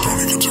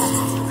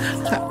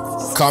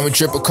 Call me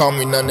triple, call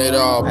me none at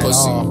all,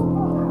 pussy.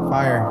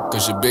 Fire.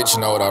 Cause your bitch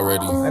know it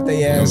already. Let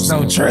the ass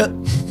no trip.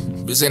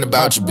 This ain't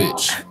about your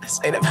bitch.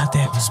 This ain't about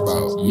that. It's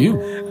about you.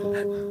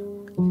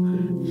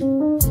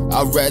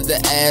 I'd rather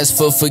ask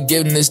for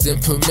forgiveness than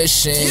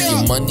permission.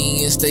 Your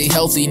money and stay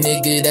healthy,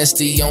 nigga, that's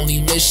the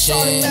only mission.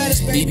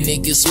 These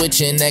niggas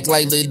switching, act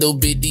like little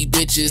bitty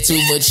bitches.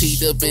 Too much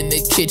heat up in the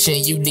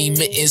kitchen, you need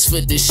mittens for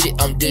the shit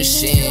I'm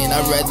dishing.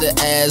 I'd rather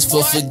ask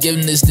for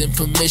forgiveness than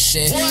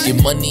permission. Your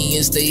money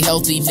and stay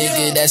healthy,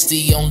 nigga, that's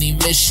the only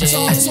mission.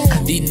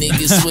 These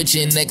niggas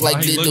switching, act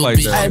like little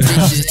bitty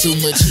bitches. Too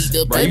much heat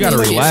up in you gotta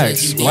the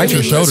relax. kitchen. Light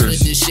your shoulders.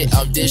 For the shit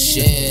I'm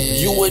dishing.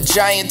 You a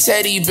giant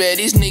teddy bear,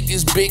 these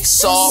niggas big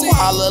soft.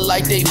 Holler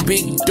like they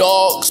big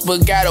dogs,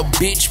 but got a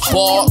bitch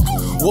bark.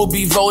 Will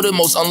be voted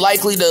most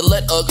unlikely to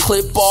let a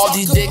clip off.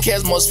 These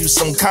dickheads must be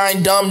some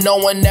kind dumb,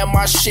 knowing that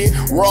my shit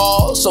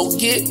raw. So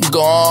get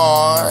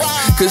gone.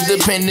 Cause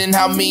depending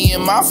how me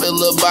and my feel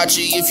about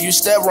you, if you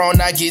step wrong,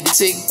 I get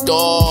ticked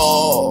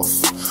off.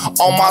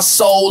 On my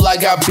soul, I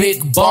got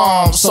big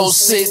bombs. So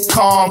sit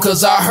calm,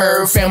 cause I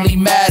heard family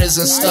matters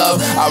and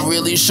stuff. I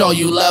really show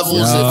you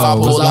levels if I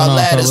pull out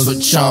ladders for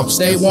chumps.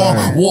 They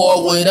want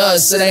war with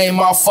us, it ain't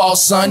my fault,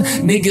 son.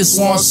 Niggas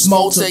want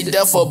smoke, take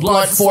death for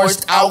blunt,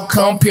 forced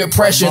outcome, peer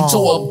pressure to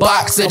a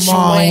box that you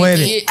ain't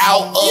get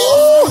out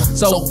of.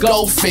 So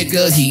go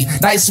figure, he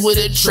nice with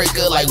a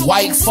trigger, like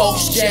white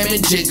folks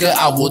jamming jigger.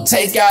 I will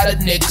take out a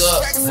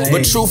nigga,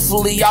 but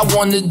truthfully I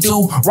wanna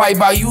do right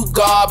by you,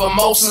 God. But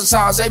most of the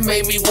times they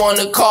made me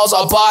wanna cause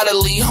our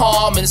bodily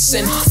harm and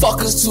send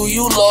fuckers to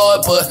you,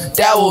 Lord, but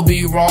that would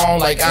be wrong.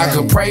 Like I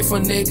could pray for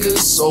niggas,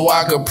 so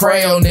I could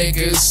pray on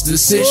niggas. The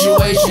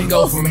situation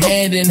go from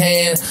hand in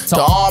hand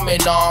to arm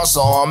in arm,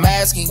 so I'm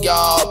asking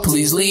y'all,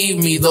 please leave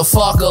me the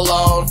fuck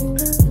alone.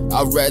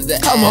 I'd rather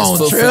ask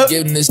for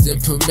forgiveness than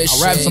permission.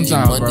 I rap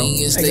sometimes, bro.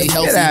 Money and stay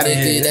healthy,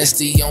 nigga, that's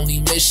the only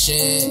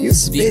mission.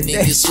 These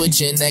niggas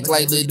switching, act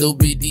like little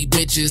bitty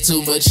bitches.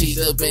 Too much heat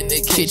up in the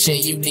kitchen.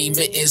 You need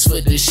mittens for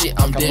the shit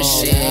I'm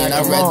dishing.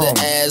 I'd rather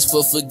ask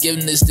for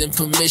forgiveness than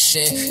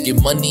permission. Get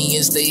money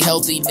and stay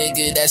healthy,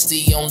 nigga, that's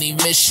the only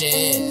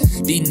mission.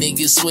 These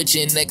niggas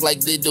switching, act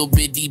like little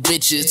bitty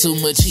bitches. Too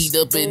much heat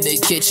up in the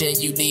kitchen.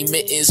 You need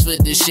mittens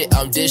for the shit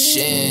I'm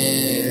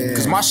dishing.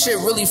 Cause my shit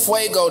really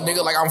fuego,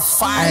 nigga, like I'm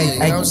fire. You know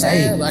what I'm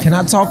saying? Like, can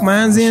I talk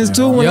mines ins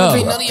too? Really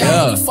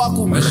fuck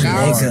with me.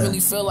 I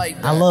really feel like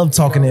that. I love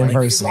talking in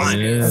person.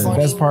 That's the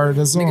best part of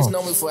the song. Niggas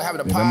know me for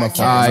having a podcast.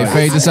 Alright,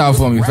 fade this out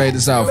for me. Fade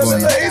this out for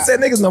me. He said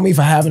niggas know me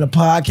for having a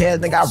podcast.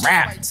 Nigga, I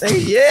rap. Say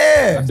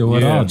yeah. I do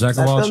it all. Jack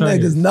of all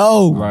trades. Niggas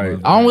know. Right.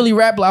 I don't really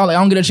rap. I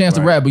don't get a chance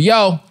to rap. But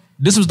yo,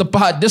 this was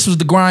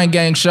the Grind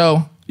Gang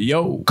show.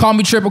 Yo, call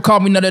me triple, call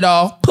me none at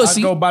all.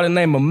 Pussy. I go by the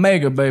name of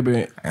Mega,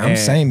 baby. I'm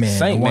Saintman,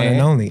 the one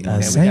and only. And we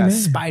got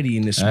Spidey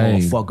in this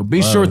motherfucker.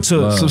 Be sure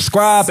to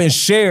subscribe and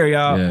share,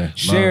 y'all. Yeah,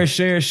 share. Love.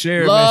 Man. Show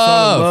the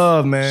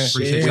love, man.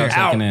 Appreciate y'all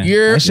checking in.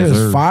 That shit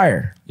is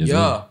fire.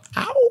 Yeah.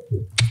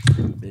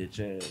 Bitch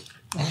ass.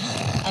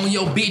 On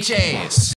your bitch ass.